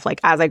myself. Like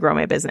as I grow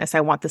my business,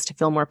 I want this to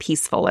feel more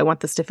peaceful. I want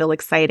this to feel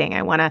exciting.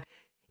 I want to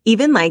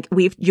even like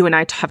you and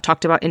I have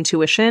talked about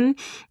intuition,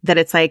 that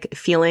it's like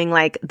feeling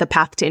like the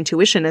path to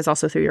intuition is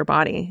also through your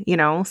body, you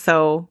know?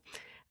 So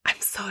I'm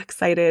so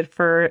excited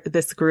for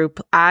this group.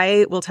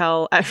 I will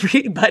tell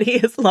everybody,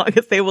 as long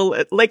as they will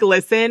like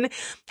listen,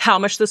 how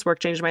much this work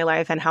changed my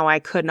life and how I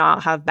could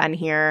not have been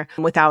here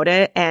without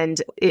it.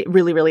 And it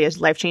really, really is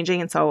life-changing.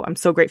 And so I'm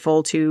so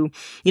grateful to,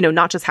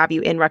 not just have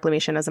you in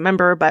Reclamation as a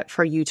member, but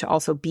for you to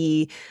also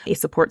be a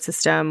support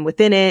system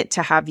within it,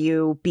 to have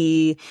you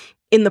be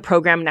in the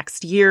program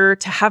next year,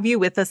 to have you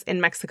with us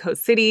in Mexico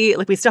City.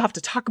 Like we still have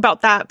to talk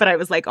about that, but I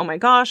was like, oh my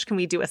gosh, can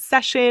we do a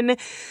session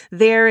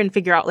there and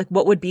figure out like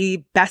what would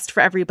be best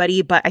for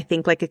everybody? But I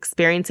think like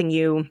experiencing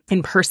you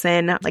in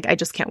person, like I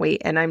just can't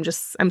wait. And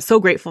I'm so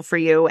grateful for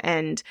you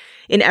and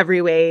in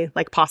every way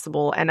like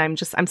possible. And I'm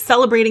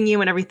celebrating you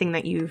and everything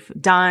that you've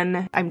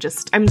done. I'm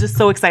just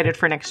so excited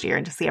for next year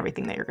and to see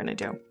everything that you're going to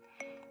do.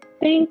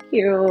 Thank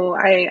you.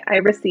 I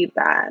received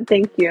that.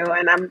 Thank you.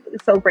 And I'm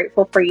so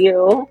grateful for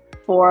you,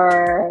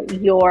 for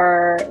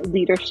your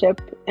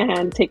leadership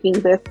and taking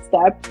this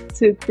step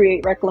to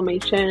create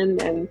Reclamation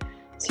and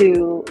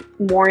to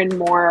more and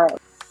more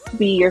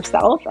be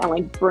yourself and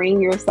like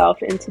bring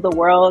yourself into the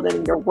world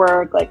and your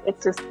work. Like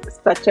it's just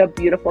such a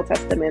beautiful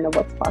testament of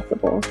what's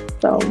possible.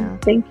 So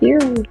Thank you.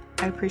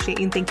 I appreciate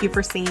you and thank you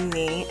for seeing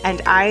me.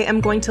 And I am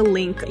going to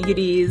link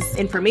Yuri's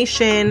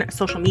information,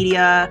 social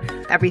media,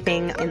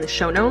 everything in the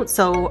show notes.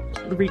 So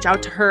reach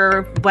out to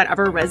her,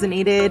 whatever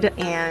resonated.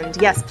 And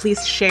yes,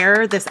 please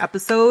share this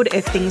episode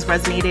if things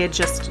resonated.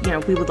 Just,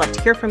 we would love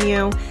to hear from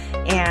you.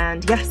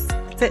 And yes,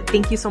 that's it.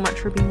 Thank you so much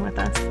for being with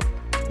us.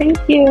 Thank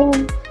you.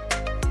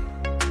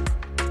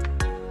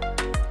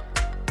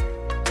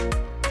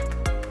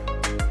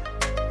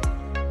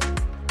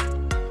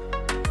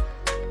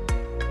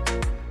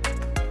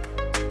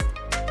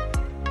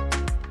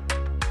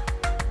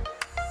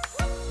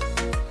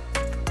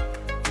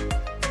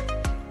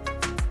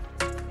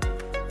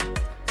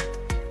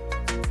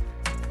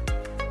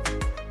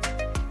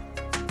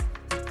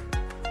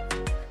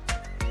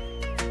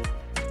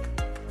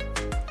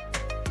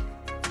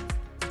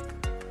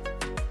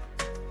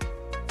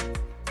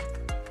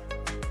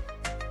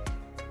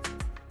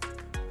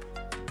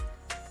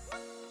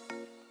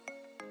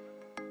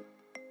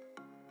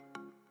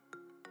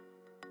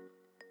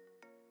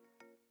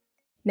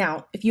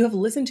 Now, if you have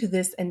listened to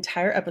this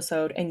entire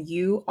episode and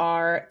you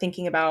are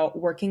thinking about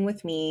working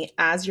with me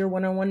as your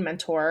one-on-one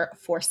mentor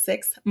for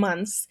 6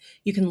 months,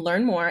 you can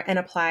learn more and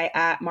apply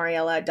at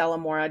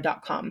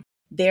marielladelamora.com.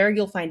 There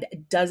you'll find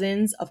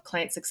dozens of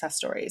client success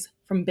stories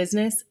from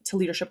business to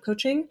leadership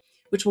coaching,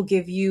 which will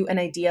give you an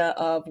idea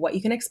of what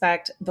you can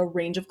expect, the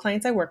range of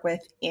clients I work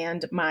with,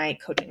 and my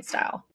coaching style.